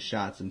least give it a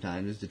shot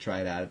sometime just to try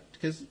it out.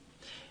 Because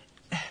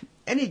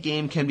any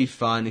game can be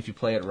fun if you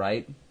play it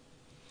right.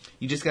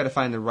 You just got to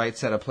find the right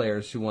set of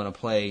players who want to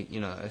play,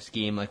 a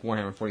game like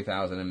Warhammer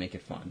 40,000 and make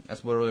it fun.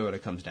 That's really what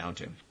it comes down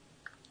to.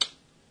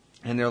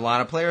 And there are a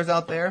lot of players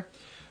out there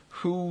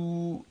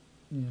who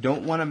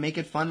don't want to make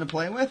it fun to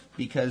play with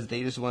because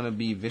they just want to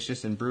be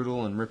vicious and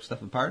brutal and rip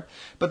stuff apart.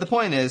 But the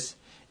point is,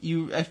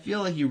 I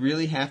feel like you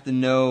really have to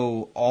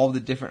know all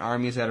the different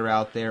armies that are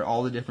out there,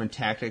 all the different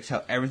tactics,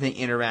 how everything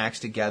interacts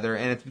together,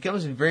 and it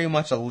becomes very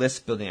much a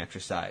list-building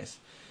exercise,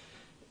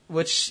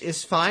 which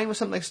is fine with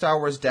something like Star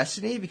Wars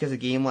Destiny because the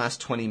game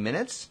lasts 20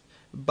 minutes,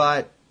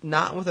 but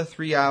not with a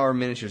 3-hour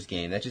miniatures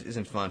game. That just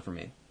isn't fun for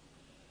me.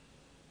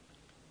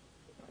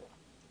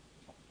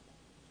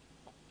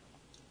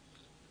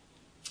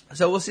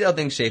 So we'll see how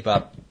things shape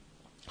up.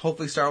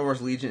 Hopefully Star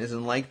Wars Legion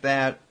isn't like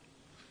that.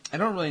 I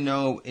don't really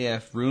know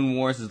if Rune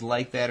Wars is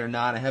like that or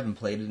not. I haven't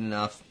played it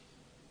enough.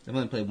 I've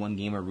only played one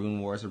game of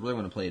Rune Wars. I really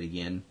want to play it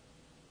again.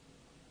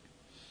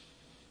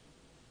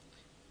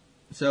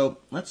 So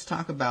let's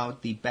talk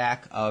about the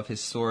back of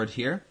his sword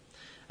here.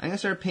 I'm going to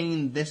start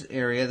painting this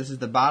area. This is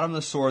the bottom of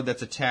the sword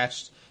that's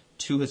attached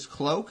to his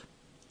cloak.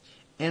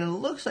 And it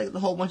looks like a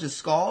whole bunch of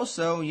skulls.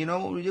 So you know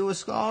what we do with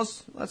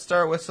skulls? Let's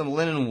start with some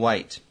linen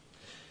white.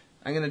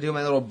 I'm going to do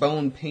my little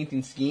bone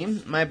painting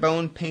scheme. My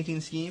bone painting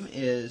scheme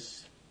is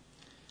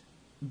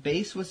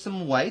base with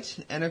some white,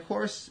 and of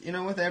course,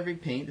 with every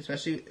paint,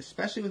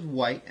 especially with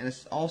white, and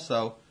it's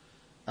also,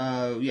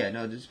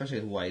 especially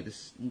with white.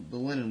 The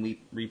Linen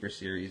Reaper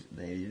series,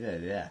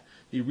 the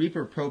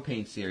Reaper Pro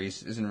Paint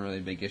series isn't really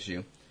a big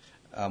issue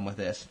with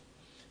this,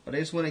 but I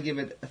just want to give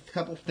it a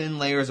couple thin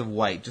layers of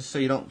white, just so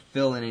you don't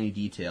fill in any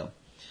detail,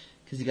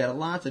 because you got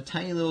lots of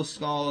tiny little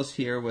skulls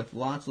here with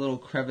lots of little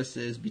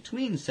crevices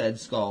between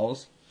said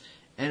skulls,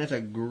 and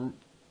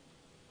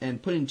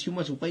and putting too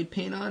much white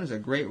paint on is a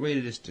great way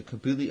to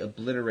completely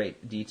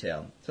obliterate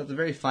detail. So it's a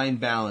very fine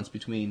balance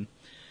between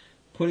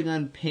putting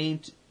on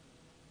paint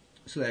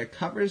so that it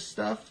covers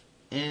stuff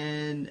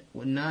and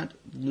not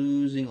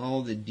losing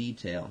all the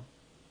detail.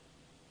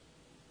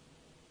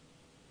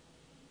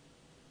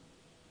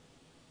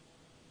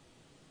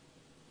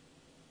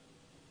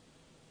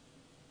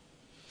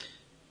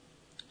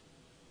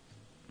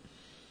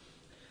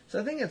 So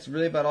I think that's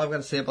really about all I've got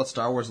to say about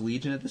Star Wars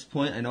Legion at this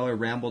point. I know I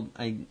rambled.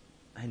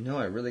 I know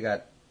I really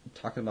got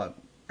talking about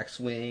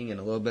X-Wing and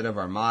a little bit of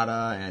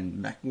Armada and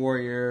Mech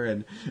Warrior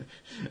and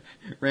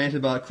rant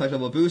about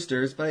collectible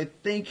boosters, but I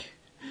think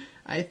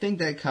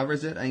that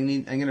covers it. I'm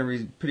going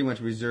to pretty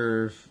much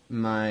reserve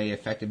my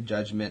effective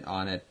judgment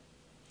on it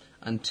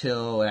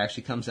until it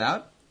actually comes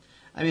out.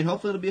 I mean,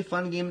 hopefully it'll be a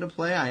fun game to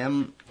play.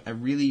 I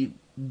really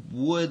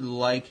would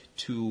like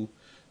to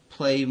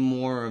play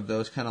more of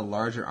those kind of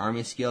larger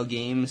army scale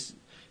games.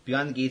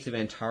 Beyond the Gates of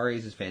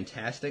Antares is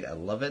fantastic. I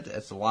love it.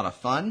 It's a lot of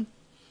fun.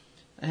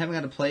 I haven't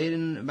got to play it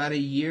in about a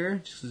year,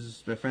 just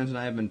because my friends and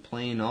I have been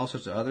playing all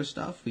sorts of other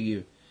stuff.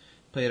 We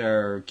Played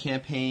our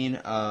campaign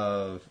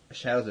of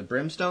Shadows of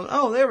Brimstone.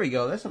 Oh, there we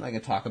go. That's something I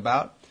can talk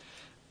about.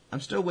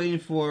 I'm still waiting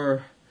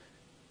for...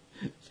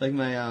 It's like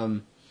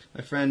my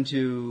friend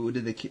who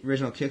did the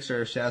original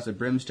Kickstarter of Shadows of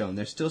Brimstone.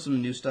 There's still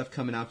some new stuff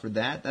coming out for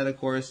that. That, of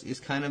course, is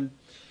kind of...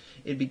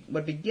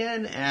 what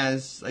began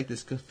as like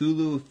this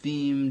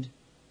Cthulhu-themed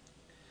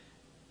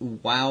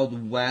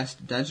Wild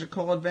West Dungeon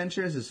Crawl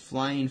Adventures is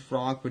Flying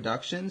Frog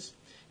Productions.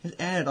 Has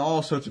added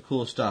all sorts of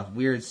cool stuff.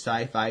 Weird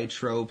sci-fi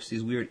tropes,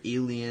 these weird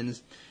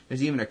aliens.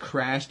 There's even a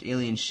crashed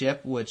alien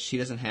ship, which he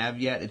doesn't have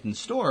yet. It's in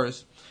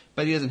stores,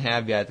 but he doesn't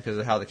have yet because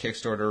of how the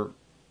Kickstarter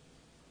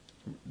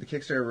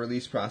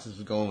release process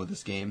is going with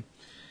this game.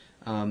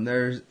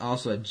 There's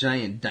also a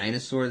giant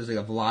dinosaur. There's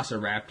like a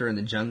velociraptor in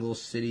the jungle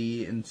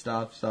city and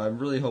stuff. So I'm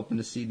really hoping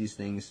to see these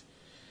things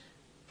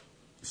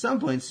at some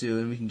point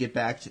soon. We can get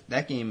back to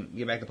that game,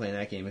 get back to playing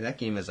that game. That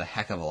game is a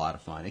heck of a lot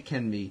of fun. It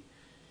can be,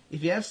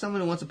 if you have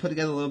someone who wants to put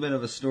together a little bit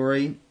of a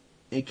story,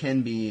 it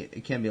can be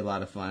a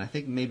lot of fun. I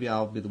think maybe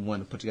I'll be the one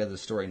to put together the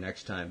story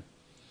next time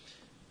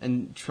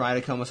and try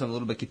to come with something a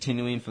little bit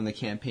continuing from the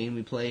campaign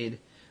we played.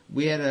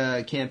 We had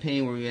a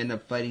campaign where we ended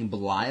up fighting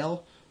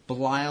Belial.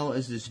 Belial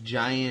is this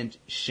giant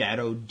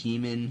shadow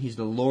demon. He's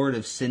the Lord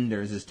of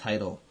Cinder is his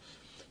title.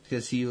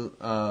 Because he's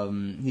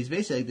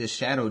basically like this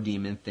shadow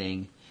demon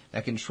thing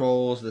that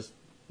controls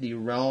the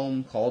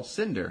realm called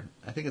Cinder.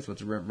 I think that's what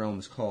the realm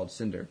is called,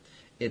 Cinder.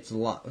 It's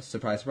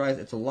surprise, surprise,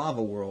 it's a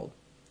lava world.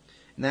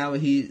 Now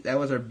that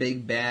was our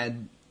big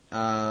bad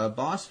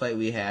boss fight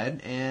we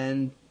had,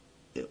 and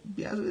it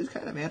was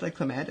kind of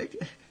anticlimactic.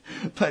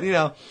 But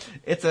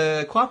it's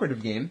a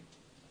cooperative game.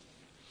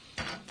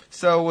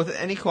 So with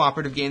any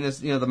cooperative game, there's,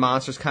 the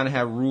monsters kind of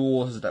have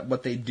rules about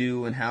what they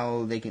do and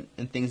how they can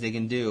and things they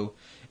can do.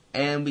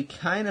 And we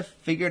kind of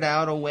figured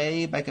out a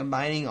way by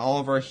combining all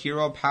of our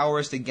hero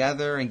powers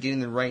together and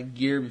getting the right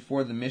gear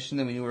before the mission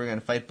that we knew we were going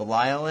to fight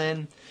Belial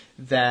in,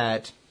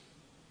 that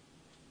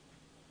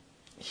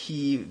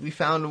we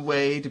found a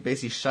way to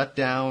basically shut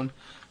down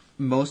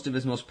most of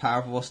his most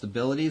powerful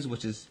abilities,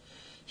 which is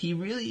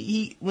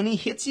when he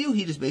hits you,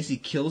 he just basically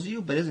kills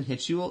you, but doesn't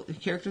hit you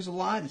characters a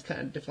lot. It's kind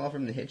of difficult for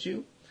him to hit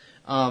you.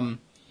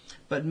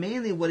 But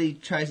mainly what he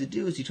tries to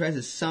do is he tries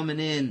to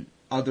summon in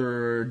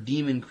other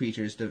demon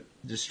creatures to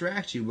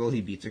distract you while he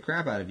beats the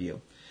crap out of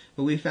you.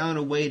 But we found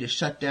a way to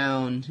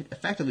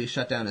effectively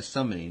shut down his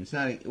summoning.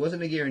 It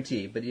wasn't a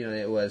guarantee, but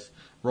it was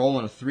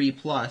rolling a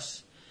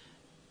 3+,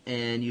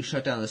 and you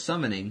shut down the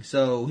summoning.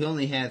 So he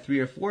only had 3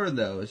 or 4 of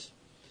those,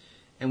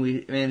 and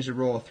we managed to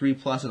roll a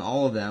 3+ in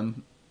all of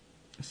them.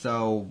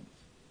 So,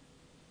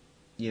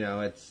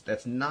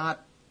 that's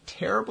not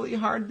terribly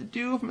hard to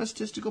do from a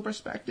statistical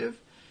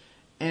perspective.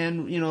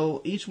 And,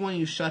 each one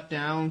you shut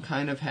down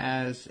kind of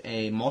has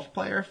a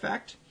multiplier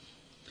effect.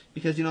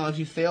 Because, if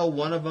you fail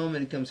one of them,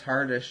 it becomes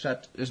harder to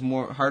shut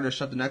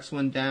the next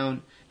one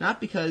down. Not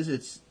because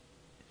it's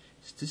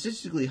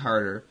statistically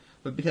harder,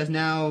 but because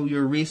now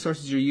your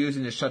resources you're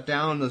using to shut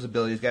down those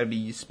abilities got to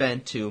be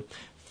spent to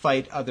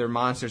fight other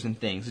monsters and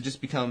things. It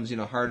just becomes,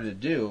 harder to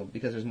do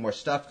because there's more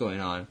stuff going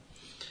on.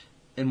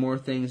 And more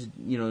things,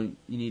 you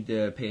need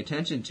to pay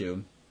attention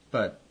to.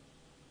 But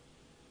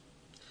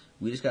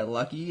we just got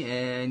lucky,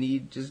 and he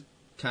just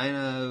kind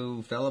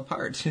of fell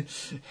apart.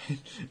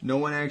 No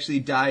one actually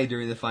died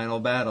during the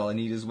final battle, and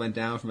he just went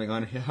down from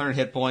 100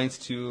 hit points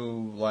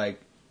to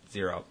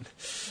 0.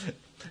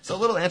 So a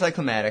little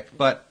anticlimactic,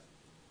 but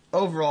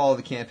overall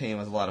the campaign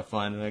was a lot of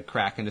fun, and a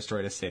Kraken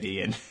destroyed a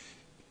city, and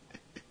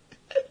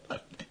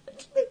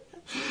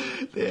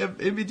they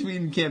have, in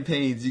between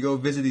campaigns, you go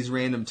visit these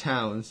random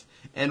towns,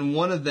 and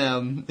one of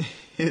them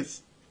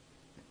is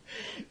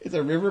a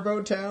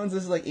riverboat town.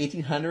 This is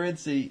 1800s.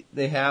 So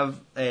they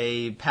have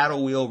a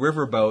paddle wheel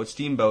riverboat,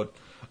 steamboat,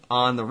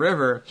 on the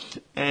river.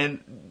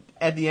 And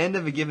at the end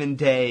of a given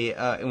day,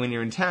 when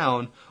you're in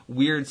town,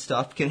 weird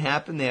stuff can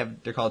happen.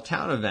 They're called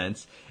town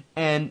events.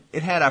 And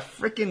it had a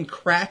frickin'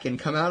 Kraken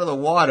come out of the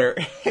water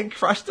and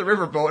crush the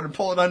riverboat and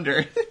pull it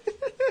under.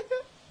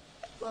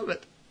 Love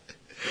it.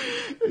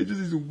 It's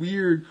just this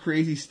weird,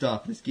 crazy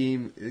stuff. The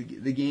game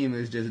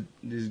is just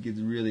gets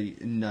really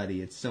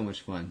nutty. It's so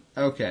much fun.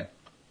 Okay.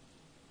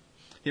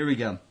 Here we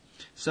go.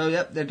 So,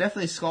 yep, they're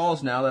definitely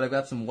skulls now that I've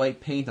got some white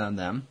paint on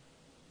them.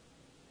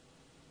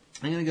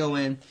 I'm going to go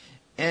in,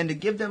 and to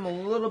give them a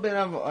little bit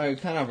of a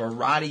kind of a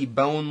rotty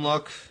bone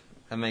look, if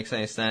that makes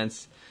any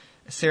sense,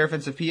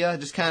 Seraphim Sepia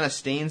just kind of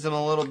stains them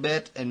a little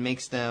bit and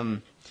makes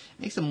them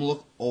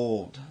look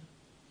old.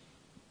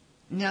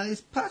 Now, these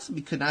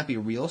possibly could not be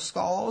real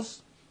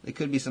skulls. They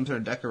could be some sort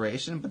of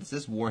decoration, but this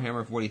is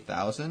Warhammer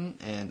 40,000,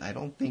 and I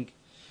don't think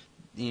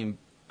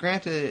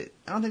Granted,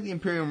 I don't think the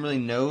Imperium really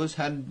knows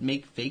how to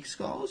make fake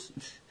skulls.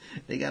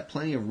 They got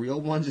plenty of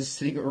real ones just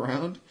sitting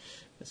around.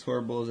 As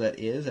horrible as that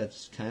is,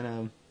 that's kind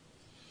of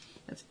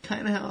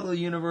how the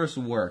universe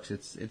works.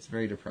 It's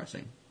very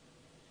depressing.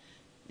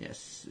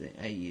 Yes,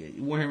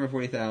 Warhammer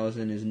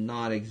 40,000 is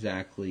not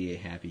exactly a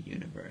happy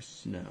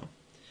universe, no.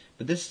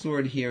 But this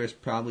sword here is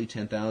probably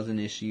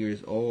 10,000-ish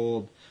years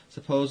old.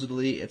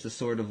 Supposedly, it's a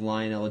sword of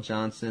Lionel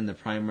Johnson, the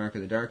Primarch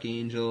of the Dark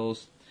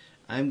Angels.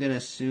 I'm going to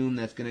assume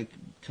that's going to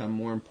become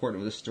more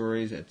important with the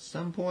stories at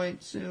some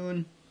point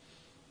soon.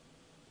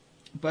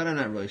 But I'm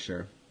not really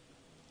sure.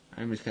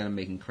 I'm just kind of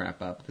making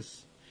crap up,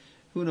 because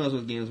who knows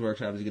what Games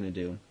Workshop is going to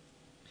do.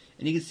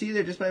 And you can see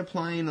there, just by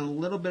applying a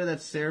little bit of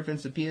that Seraphim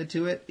Sepia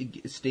to it,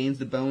 it stains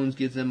the bones,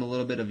 gives them a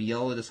little bit of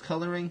yellow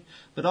discoloring,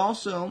 but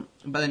also,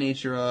 by the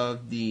nature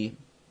of the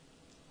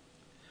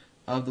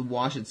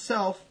wash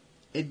itself,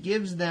 it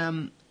gives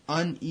them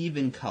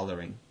uneven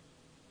coloring.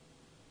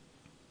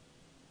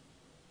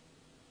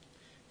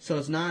 So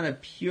it's not a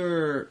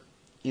pure,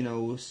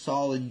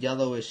 solid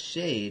yellowish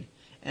shade.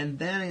 And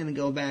then I'm going to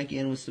go back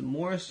in with some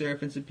more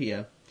Seraphim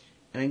Sepia,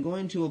 and I'm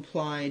going to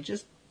apply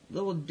just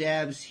little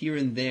dabs here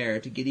and there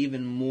to get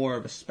even more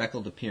of a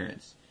speckled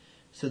appearance.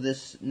 So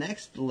this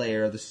next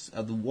layer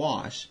of the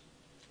wash,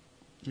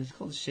 it's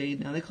called a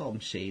shade now. They call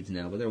them shades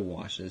now, but they're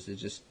washes.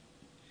 This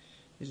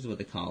is what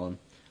they call them.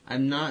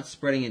 I'm not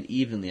spreading it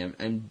evenly.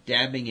 I'm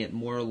dabbing it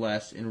more or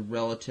less in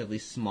relatively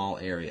small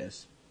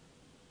areas.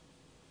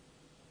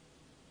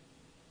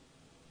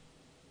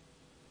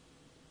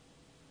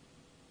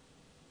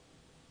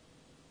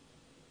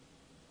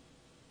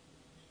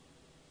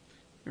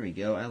 There we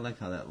go. I like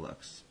how that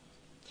looks.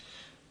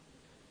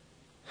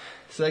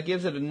 So that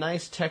gives it a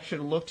nice textured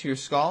look to your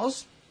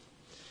skulls.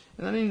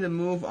 And then I need to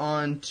move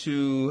on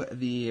to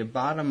the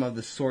bottom of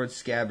the sword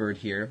scabbard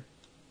here.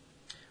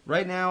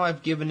 Right now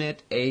I've given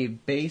it a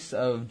base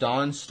of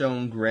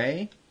Dawnstone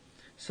Gray.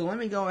 So let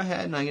me go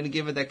ahead and I'm going to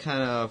give it that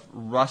kind of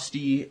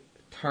rusty,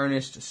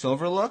 tarnished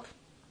silver look.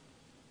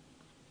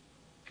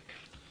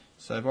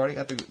 So I've already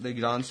got the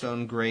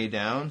Dawnstone Gray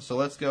down. So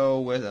let's go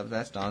with,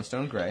 that's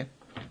Dawnstone Gray.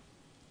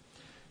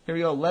 Here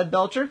we go,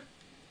 Leadbelcher.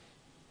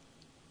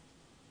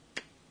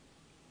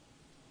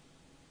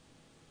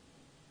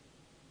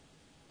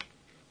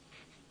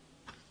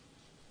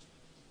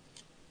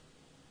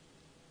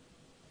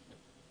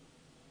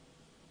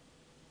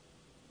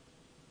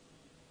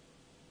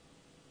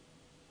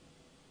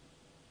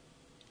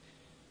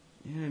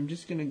 And I'm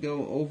just going to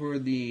go over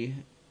the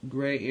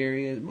gray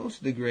areas, most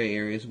of the gray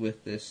areas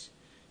with this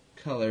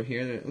color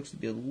here. It looks to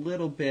be a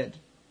little bit,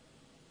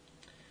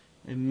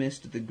 I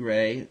missed the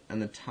gray on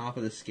the top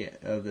of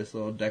of this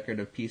little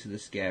decorative piece of the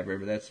scabbard,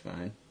 but that's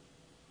fine.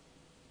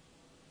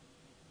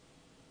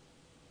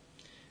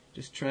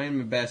 Just trying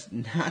my best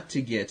not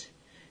to get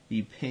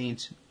the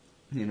paint,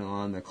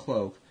 on the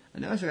cloak. I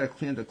noticed I got to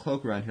clean up the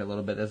cloak around here a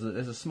little bit. There's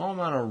a small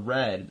amount of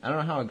red. I don't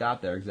know how it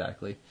got there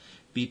exactly.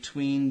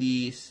 Between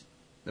the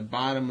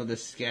bottom of the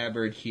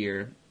scabbard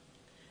here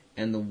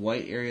and the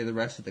white area of the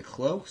rest of the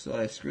cloak, so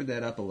I screwed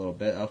that up a little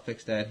bit. I'll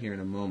fix that here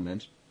in a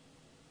moment.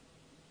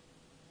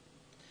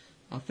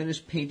 I'll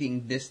finish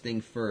painting this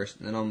thing first,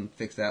 and then I'll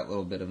fix that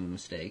little bit of a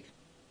mistake.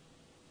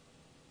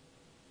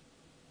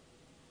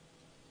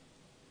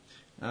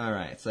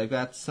 Alright, so I've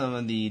got some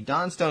of the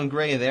Dawnstone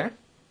Gray there.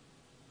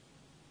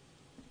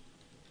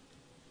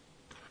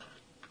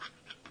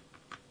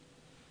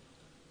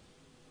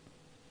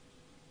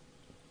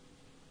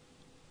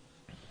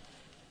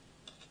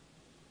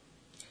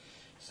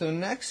 So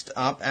next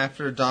up,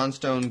 after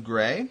Dawnstone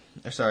Gray,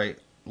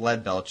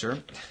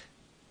 Leadbelcher,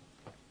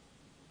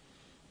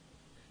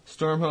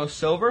 Stormhost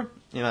Silver.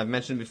 I've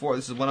mentioned before,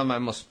 this is one of my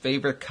most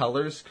favorite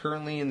colors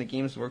currently in the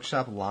Games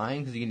Workshop line,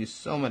 because you can do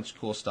so much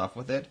cool stuff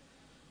with it.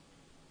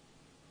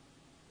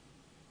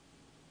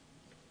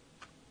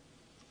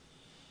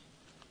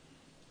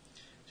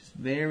 Just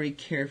very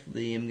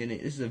carefully,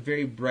 this is a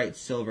very bright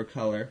silver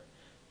color,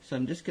 so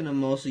I'm just going to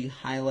mostly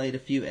highlight a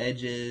few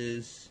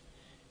edges,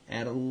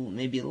 add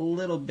maybe a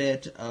little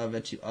bit of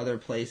it to other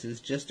places,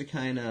 just to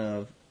kind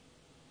of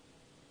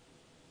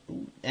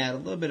add a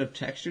little bit of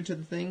texture to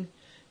the thing.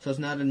 So it's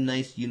not a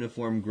nice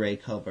uniform gray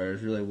color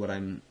is really what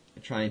I'm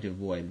trying to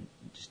avoid.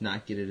 Just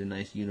not get it a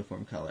nice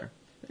uniform color.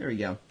 There we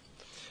go.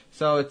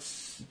 So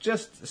it's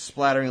just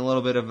splattering a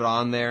little bit of it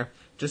on there,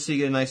 just so you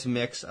get a nice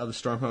mix of the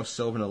Stormhost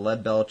Silver and the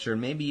Leadbelcher.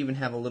 Maybe even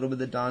have a little bit of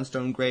the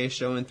Dawnstone Gray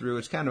showing through.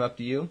 It's kind of up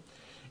to you.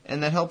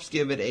 And that helps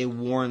give it a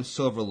worn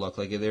silver look.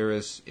 Like it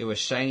was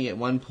shiny at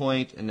one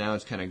point, and now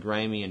it's kind of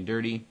grimy and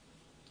dirty.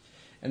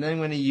 And then I'm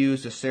going to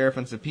use the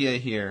Seraphim Sepia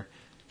here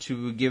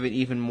to give it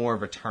even more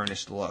of a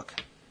tarnished look.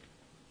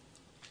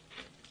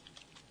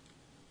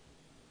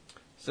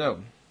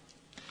 So,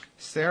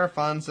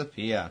 Seraphim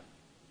Sepia.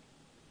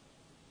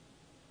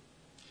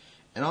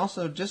 And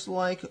also, just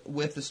like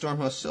with the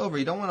Stormhost Silver,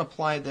 you don't want to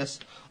apply this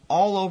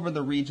all over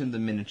the region of the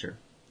miniature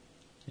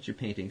that you're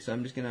painting. So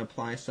I'm just going to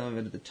apply some of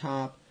it at the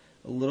top,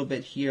 a little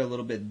bit here, a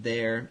little bit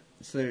there,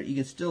 so that you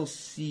can still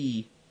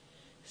see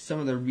some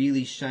of the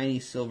really shiny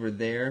silver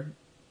there.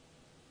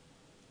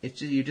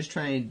 You're just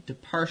trying to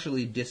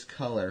partially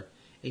discolor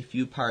a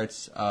few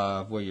parts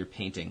of where you're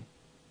painting.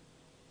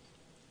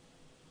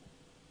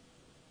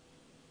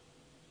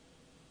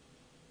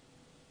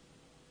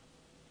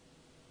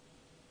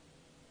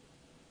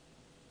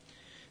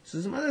 So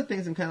some other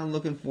things I'm kind of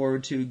looking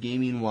forward to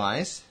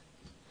gaming-wise.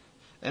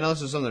 And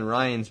also something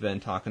Ryan's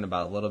been talking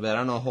about a little bit. I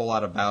don't know a whole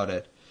lot about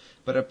it.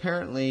 But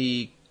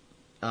apparently,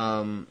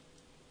 what's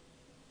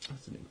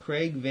his name?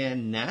 Craig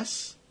Van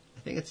Ness I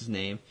think it's his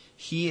name.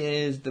 He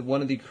is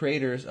one of the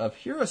creators of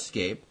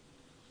HeroScape.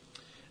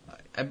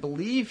 I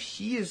believe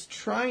he is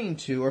trying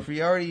to, or if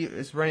he already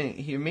is running,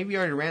 he maybe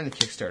already ran the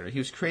Kickstarter. He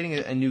was creating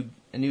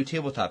a new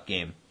tabletop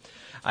game.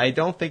 I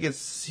don't think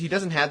he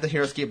doesn't have the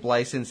HeroScape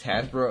license.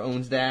 Hasbro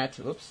owns that.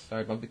 Oops,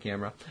 sorry, bumped the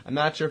camera. I'm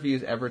not sure if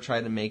he's ever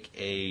tried to make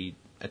a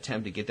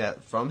attempt to get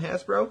that from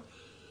Hasbro.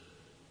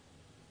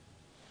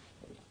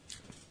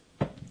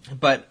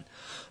 But,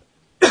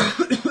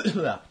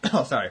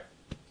 oh, sorry.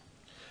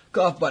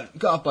 Cough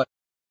button.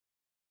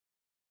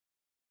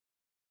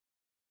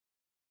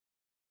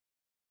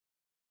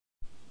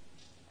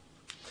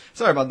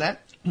 Sorry about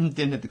that.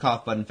 Didn't hit the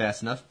cough button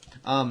fast enough.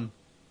 I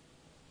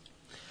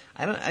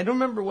don't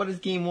remember what his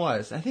game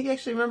was. I think I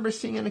actually remember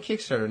seeing it on a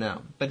Kickstarter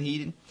now. But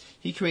he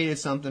created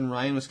something.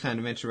 Ryan was kind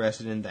of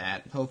interested in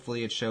that.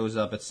 Hopefully it shows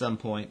up at some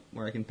point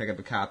where I can pick up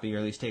a copy or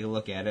at least take a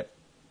look at it.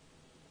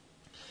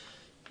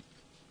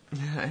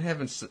 I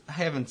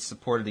haven't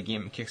supported a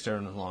game on Kickstarter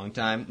in a long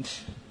time.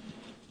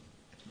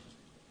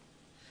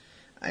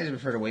 I just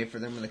prefer to wait for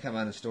them when they come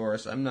out in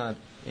stores. So I'm not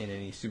in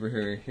any super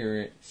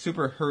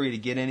hurry to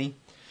get any.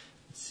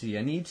 Let's see.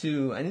 I need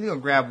to go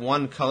grab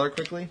one color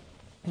quickly.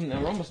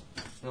 Now we're almost.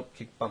 Oh,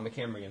 bumped my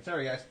camera again.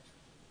 Sorry, guys.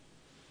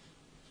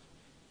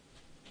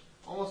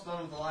 Almost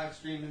done with the live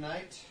stream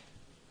tonight.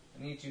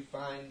 I need to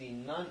find the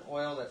Nun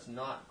Oil that's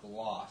not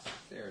gloss.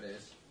 There it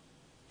is.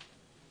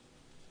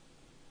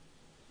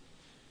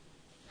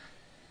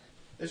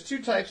 There's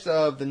two types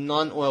of the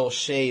Nun Oil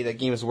shade that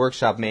Games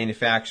Workshop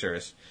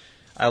manufactures.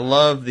 I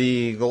love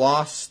the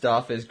gloss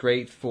stuff. It's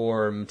great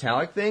for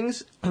metallic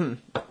things.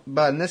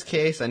 But in this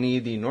case, I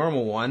need the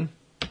normal one.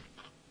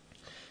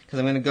 Because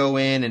I'm going to go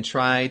in and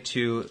try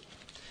to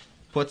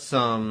put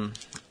some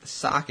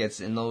sockets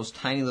in those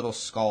tiny little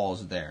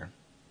skulls there.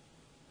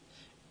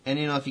 And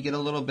if you get a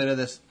little bit of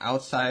this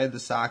outside the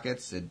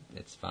sockets,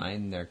 it's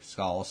fine. They're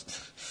skulls.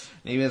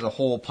 Maybe there's a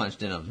hole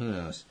punched in them. Who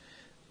knows?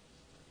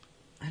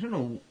 I don't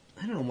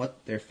know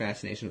what their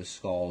fascination with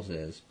skulls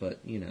is, but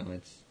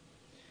it's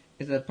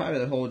probably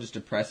the whole just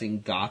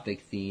depressing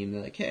gothic theme.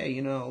 They're like, hey,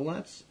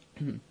 let's.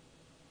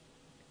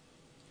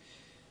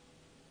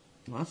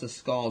 Lots of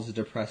skulls is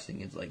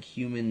depressing. It's like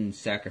human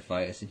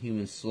sacrifice and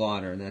human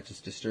slaughter, and that's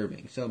just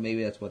disturbing. So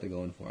maybe that's what they're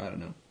going for. I don't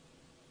know.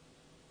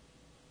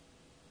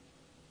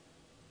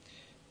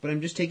 But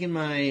I'm just taking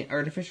my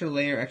Artificial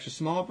Layer extra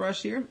small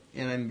brush here,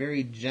 and I'm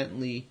very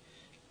gently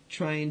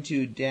trying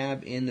to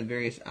dab in the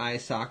various eye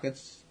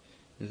sockets.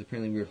 There's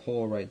apparently a weird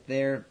hole right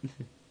there.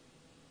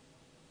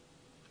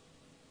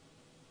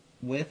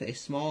 With a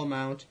small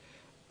amount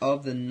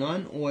of the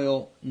Nun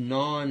Oil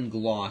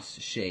non-gloss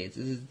shades.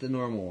 This is the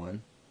normal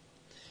one.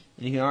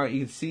 And you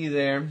can see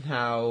there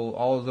how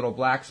all those little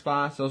black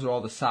spots, those are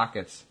all the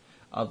sockets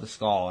of the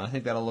skull. And I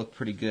think that'll look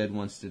pretty good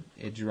once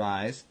it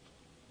dries.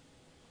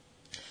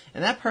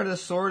 And that part of the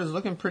sword is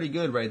looking pretty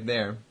good right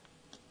there.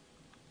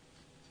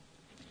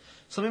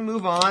 So let me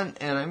move on,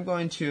 and I'm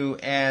going to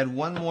add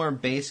one more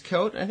base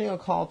coat. I think I'll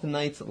call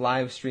tonight's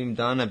live stream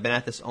done. I've been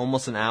at this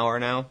almost an hour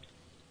now.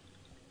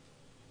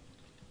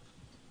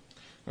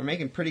 We're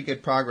making pretty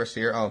good progress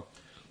here. Oh,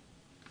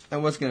 I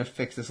was going to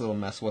fix this little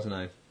mess, wasn't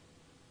I?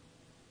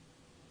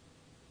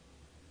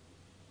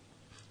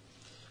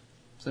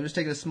 So I'm just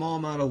taking a small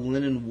amount of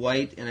linen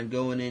white, and I'm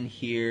going in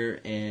here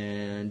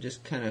and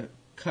just kind of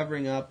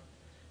covering up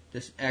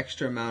this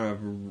extra amount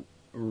of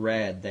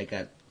red that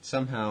got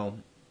somehow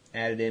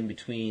added in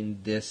between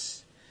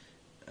this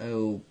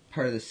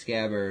part of the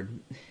scabbard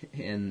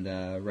and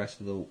the rest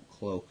of the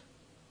cloak.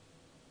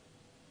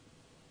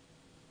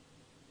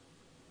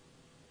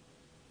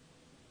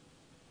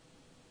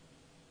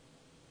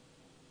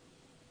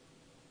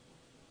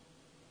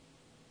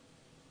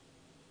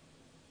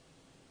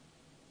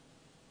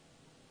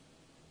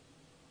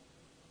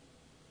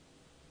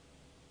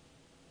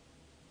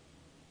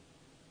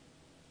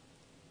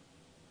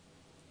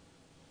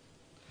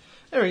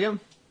 There we go.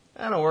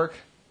 That'll work.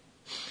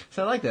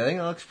 So I like that. I think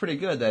it looks pretty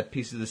good, that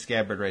piece of the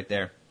scabbard right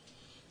there.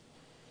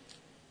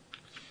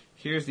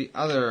 Here's the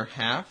other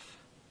half.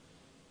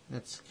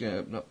 That's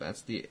good. Nope,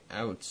 that's the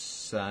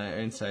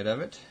inside of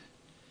it.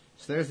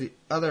 So there's the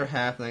other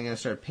half that I'm going to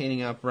start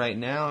painting up right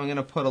now. I'm going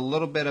to put a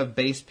little bit of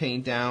base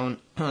paint down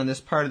on this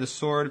part of the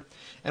sword,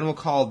 and we'll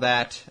call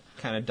that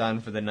kind of done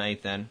for the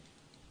night then.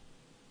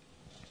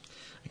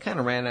 I kind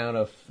of ran out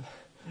of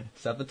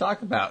stuff to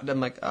talk about.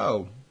 I'm like,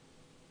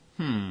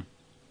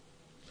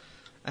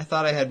 I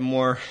thought I had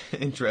more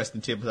interest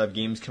in tabletop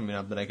games coming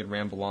up that I could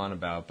ramble on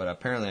about, but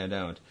apparently I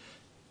don't.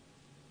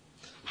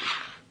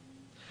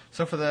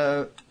 So for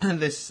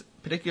this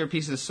particular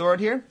piece of the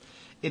sword here,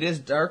 it is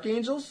Dark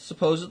Angels,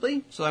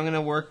 supposedly. So I'm going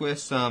to work with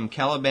some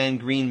Caliban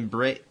Green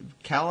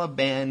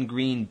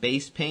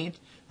base paint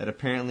that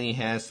apparently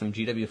has some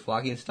GW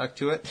flocking stuck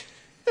to it.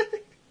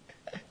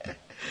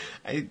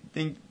 I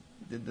think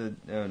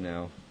oh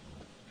no.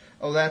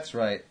 Oh, that's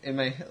right. In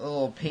my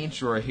little paint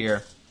drawer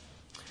here,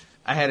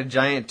 I had a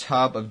giant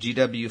tub of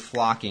GW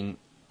flocking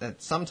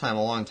that sometime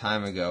a long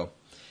time ago.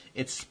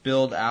 It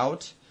spilled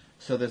out,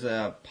 So there's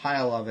a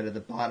pile of it at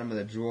the bottom of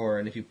the drawer,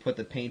 and if you put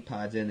the paint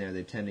pods in there,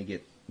 they tend to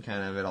get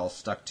kind of it all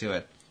stuck to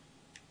it.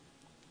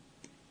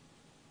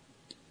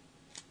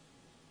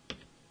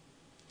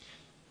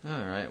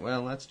 Alright,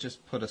 well, let's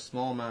just put a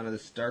small amount of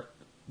this dark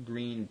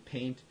green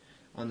paint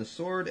on the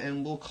sword,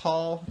 and we'll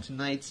call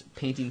tonight's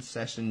painting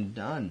session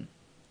done.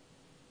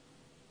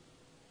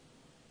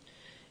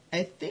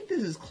 I think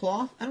this is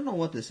cloth. I don't know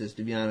what this is,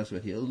 to be honest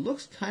with you. It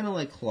looks kind of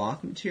like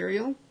cloth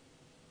material.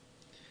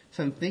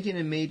 So I'm thinking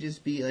it may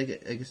just be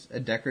like a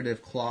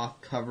decorative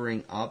cloth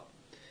covering up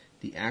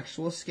the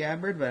actual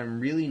scabbard, but I'm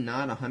really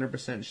not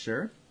 100%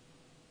 sure.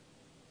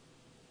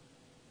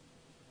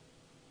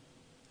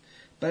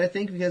 But I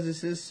think because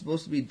this is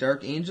supposed to be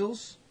Dark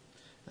Angels,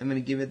 I'm going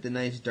to give it the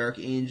nice Dark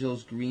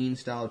Angels green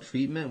style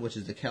treatment, which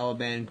is the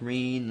Caliban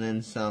green, and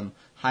then some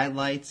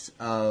highlights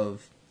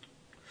of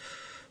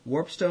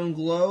Warpstone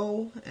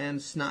Glow and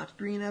Snot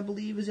Green, I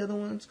believe is the other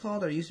one it's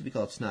called. Or it used to be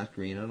called Snot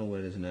Green. I don't know what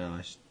it is now.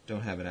 I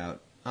don't have it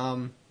out.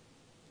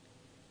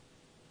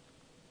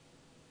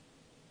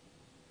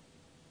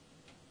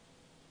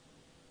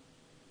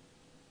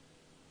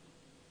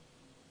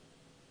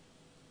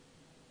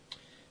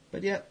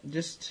 But yeah,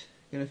 just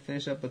going to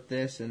finish up with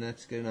this, and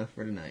that's good enough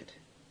for tonight.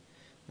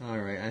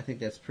 Alright, I think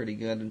that's pretty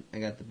good. I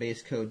got the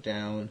base coat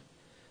down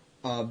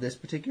of this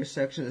particular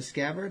section of the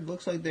scabbard.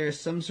 Looks like there's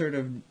some sort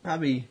of,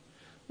 probably,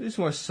 just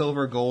more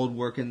silver gold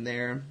work in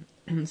there.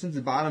 Since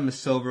the bottom is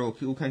silver,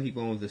 we'll kind of keep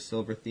going with the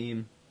silver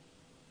theme.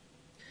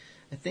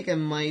 I think I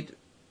might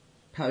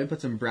probably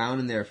put some brown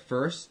in there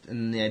first,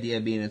 and the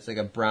idea being it's like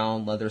a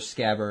brown leather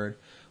scabbard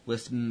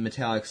with some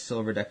metallic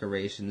silver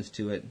decorations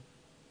to it.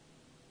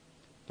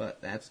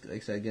 But that's, like I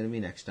said, going to be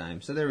next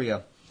time. So there we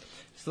go.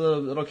 Just a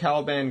little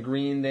Caliban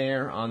green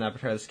there on that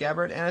part of the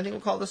scabbard, and I think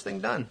we'll call this thing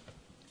done.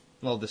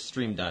 Well, this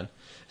stream done.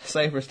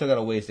 Cypher's still got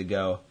a ways to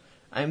go.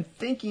 I'm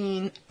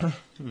thinking...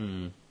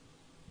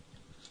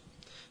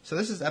 So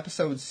this is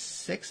episode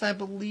 6, I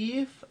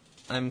believe.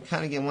 I'm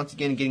kind of once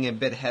again getting a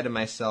bit ahead of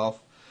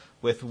myself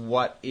with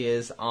what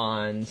is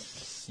on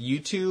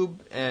YouTube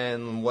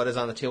and what is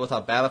on the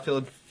Tabletop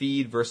Battlefield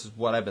feed versus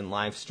what I've been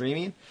live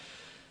streaming.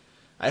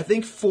 I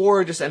think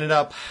 4 just ended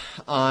up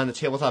on the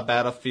Tabletop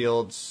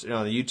Battlefield's, the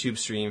YouTube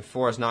stream.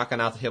 4 has not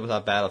gone out the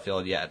Tabletop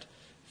Battlefield yet.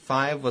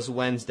 5 was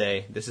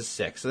Wednesday. This is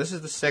 6. So this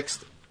is the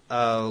 6th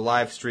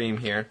live stream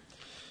here.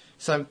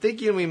 So I'm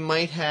thinking we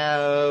might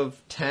have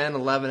 10,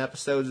 11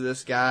 episodes of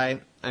this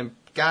guy. I'm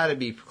got to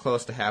be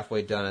close to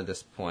halfway done at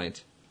this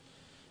point.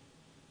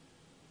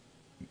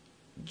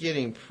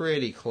 Getting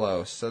pretty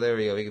close. So there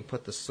we go. We can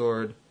put the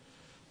sword. You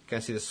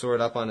can see the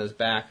sword up on his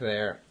back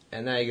there.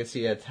 And now you can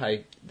see that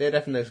there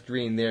definitely looks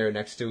green there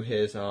next to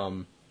his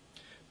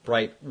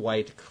bright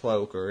white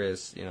cloak, or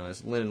his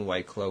linen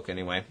white cloak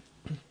anyway.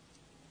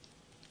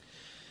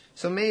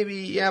 So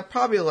maybe,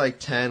 probably like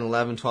 10,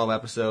 11, 12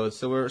 episodes.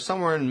 So we're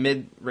somewhere in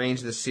mid-range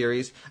of the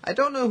series. I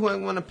don't know who I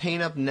want to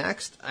paint up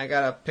next. I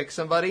gotta pick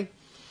somebody.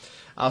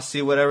 I'll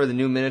see whatever the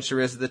new miniature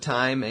is at the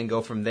time and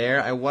go from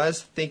there. I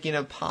was thinking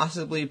of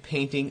possibly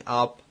painting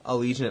up a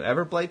Legion of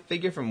Everblight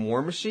figure from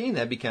War Machine.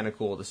 That'd be kind of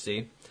cool to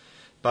see.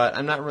 But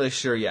I'm not really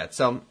sure yet.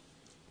 So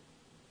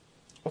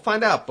we'll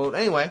find out. But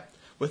anyway,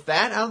 with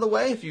that out of the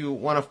way, if you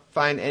want to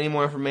find any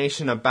more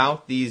information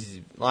about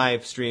these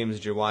live streams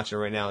that you're watching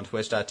right now on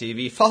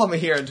Twitch.tv, follow me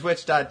here on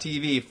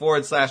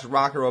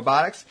Twitch.tv/Rocker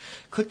Robotics.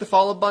 Click the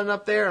follow button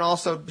up there, and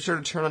also be sure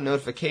to turn on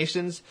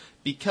notifications,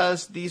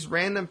 because these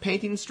random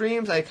painting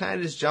streams, I kind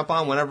of just jump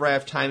on whenever I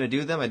have time to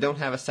do them. I don't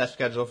have a set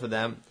schedule for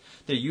them.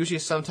 They're usually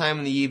sometime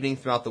in the evening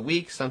throughout the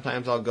week.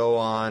 Sometimes I'll go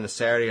on a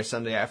Saturday or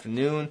Sunday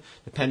afternoon,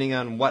 depending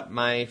on what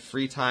my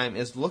free time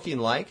is looking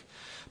like.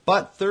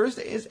 But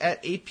Thursdays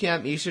at 8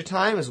 p.m. Eastern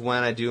Time is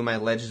when I do my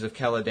Legends of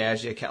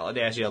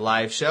Caledagia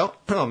live show.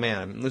 Oh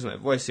man, I'm losing my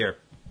voice here.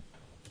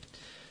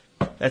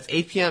 That's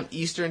 8 p.m.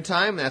 Eastern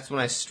Time. That's when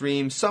I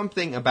stream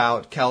something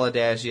about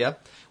Caledagia.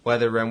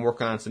 Whether I'm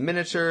working on some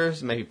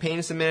miniatures, I might be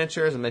painting some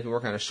miniatures, I might be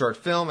working on a short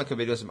film, I could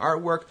be doing some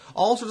artwork,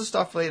 all sorts of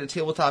stuff related to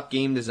tabletop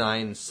game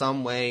design in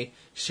some way,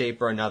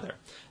 shape, or another.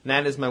 And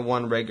that is my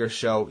one regular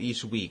show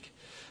each week.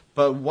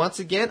 But once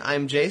again,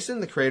 I'm Jason,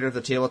 the creator of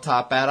the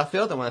Tabletop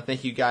Battlefield. I want to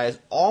thank you guys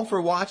all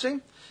for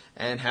watching,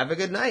 and have a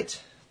good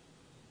night.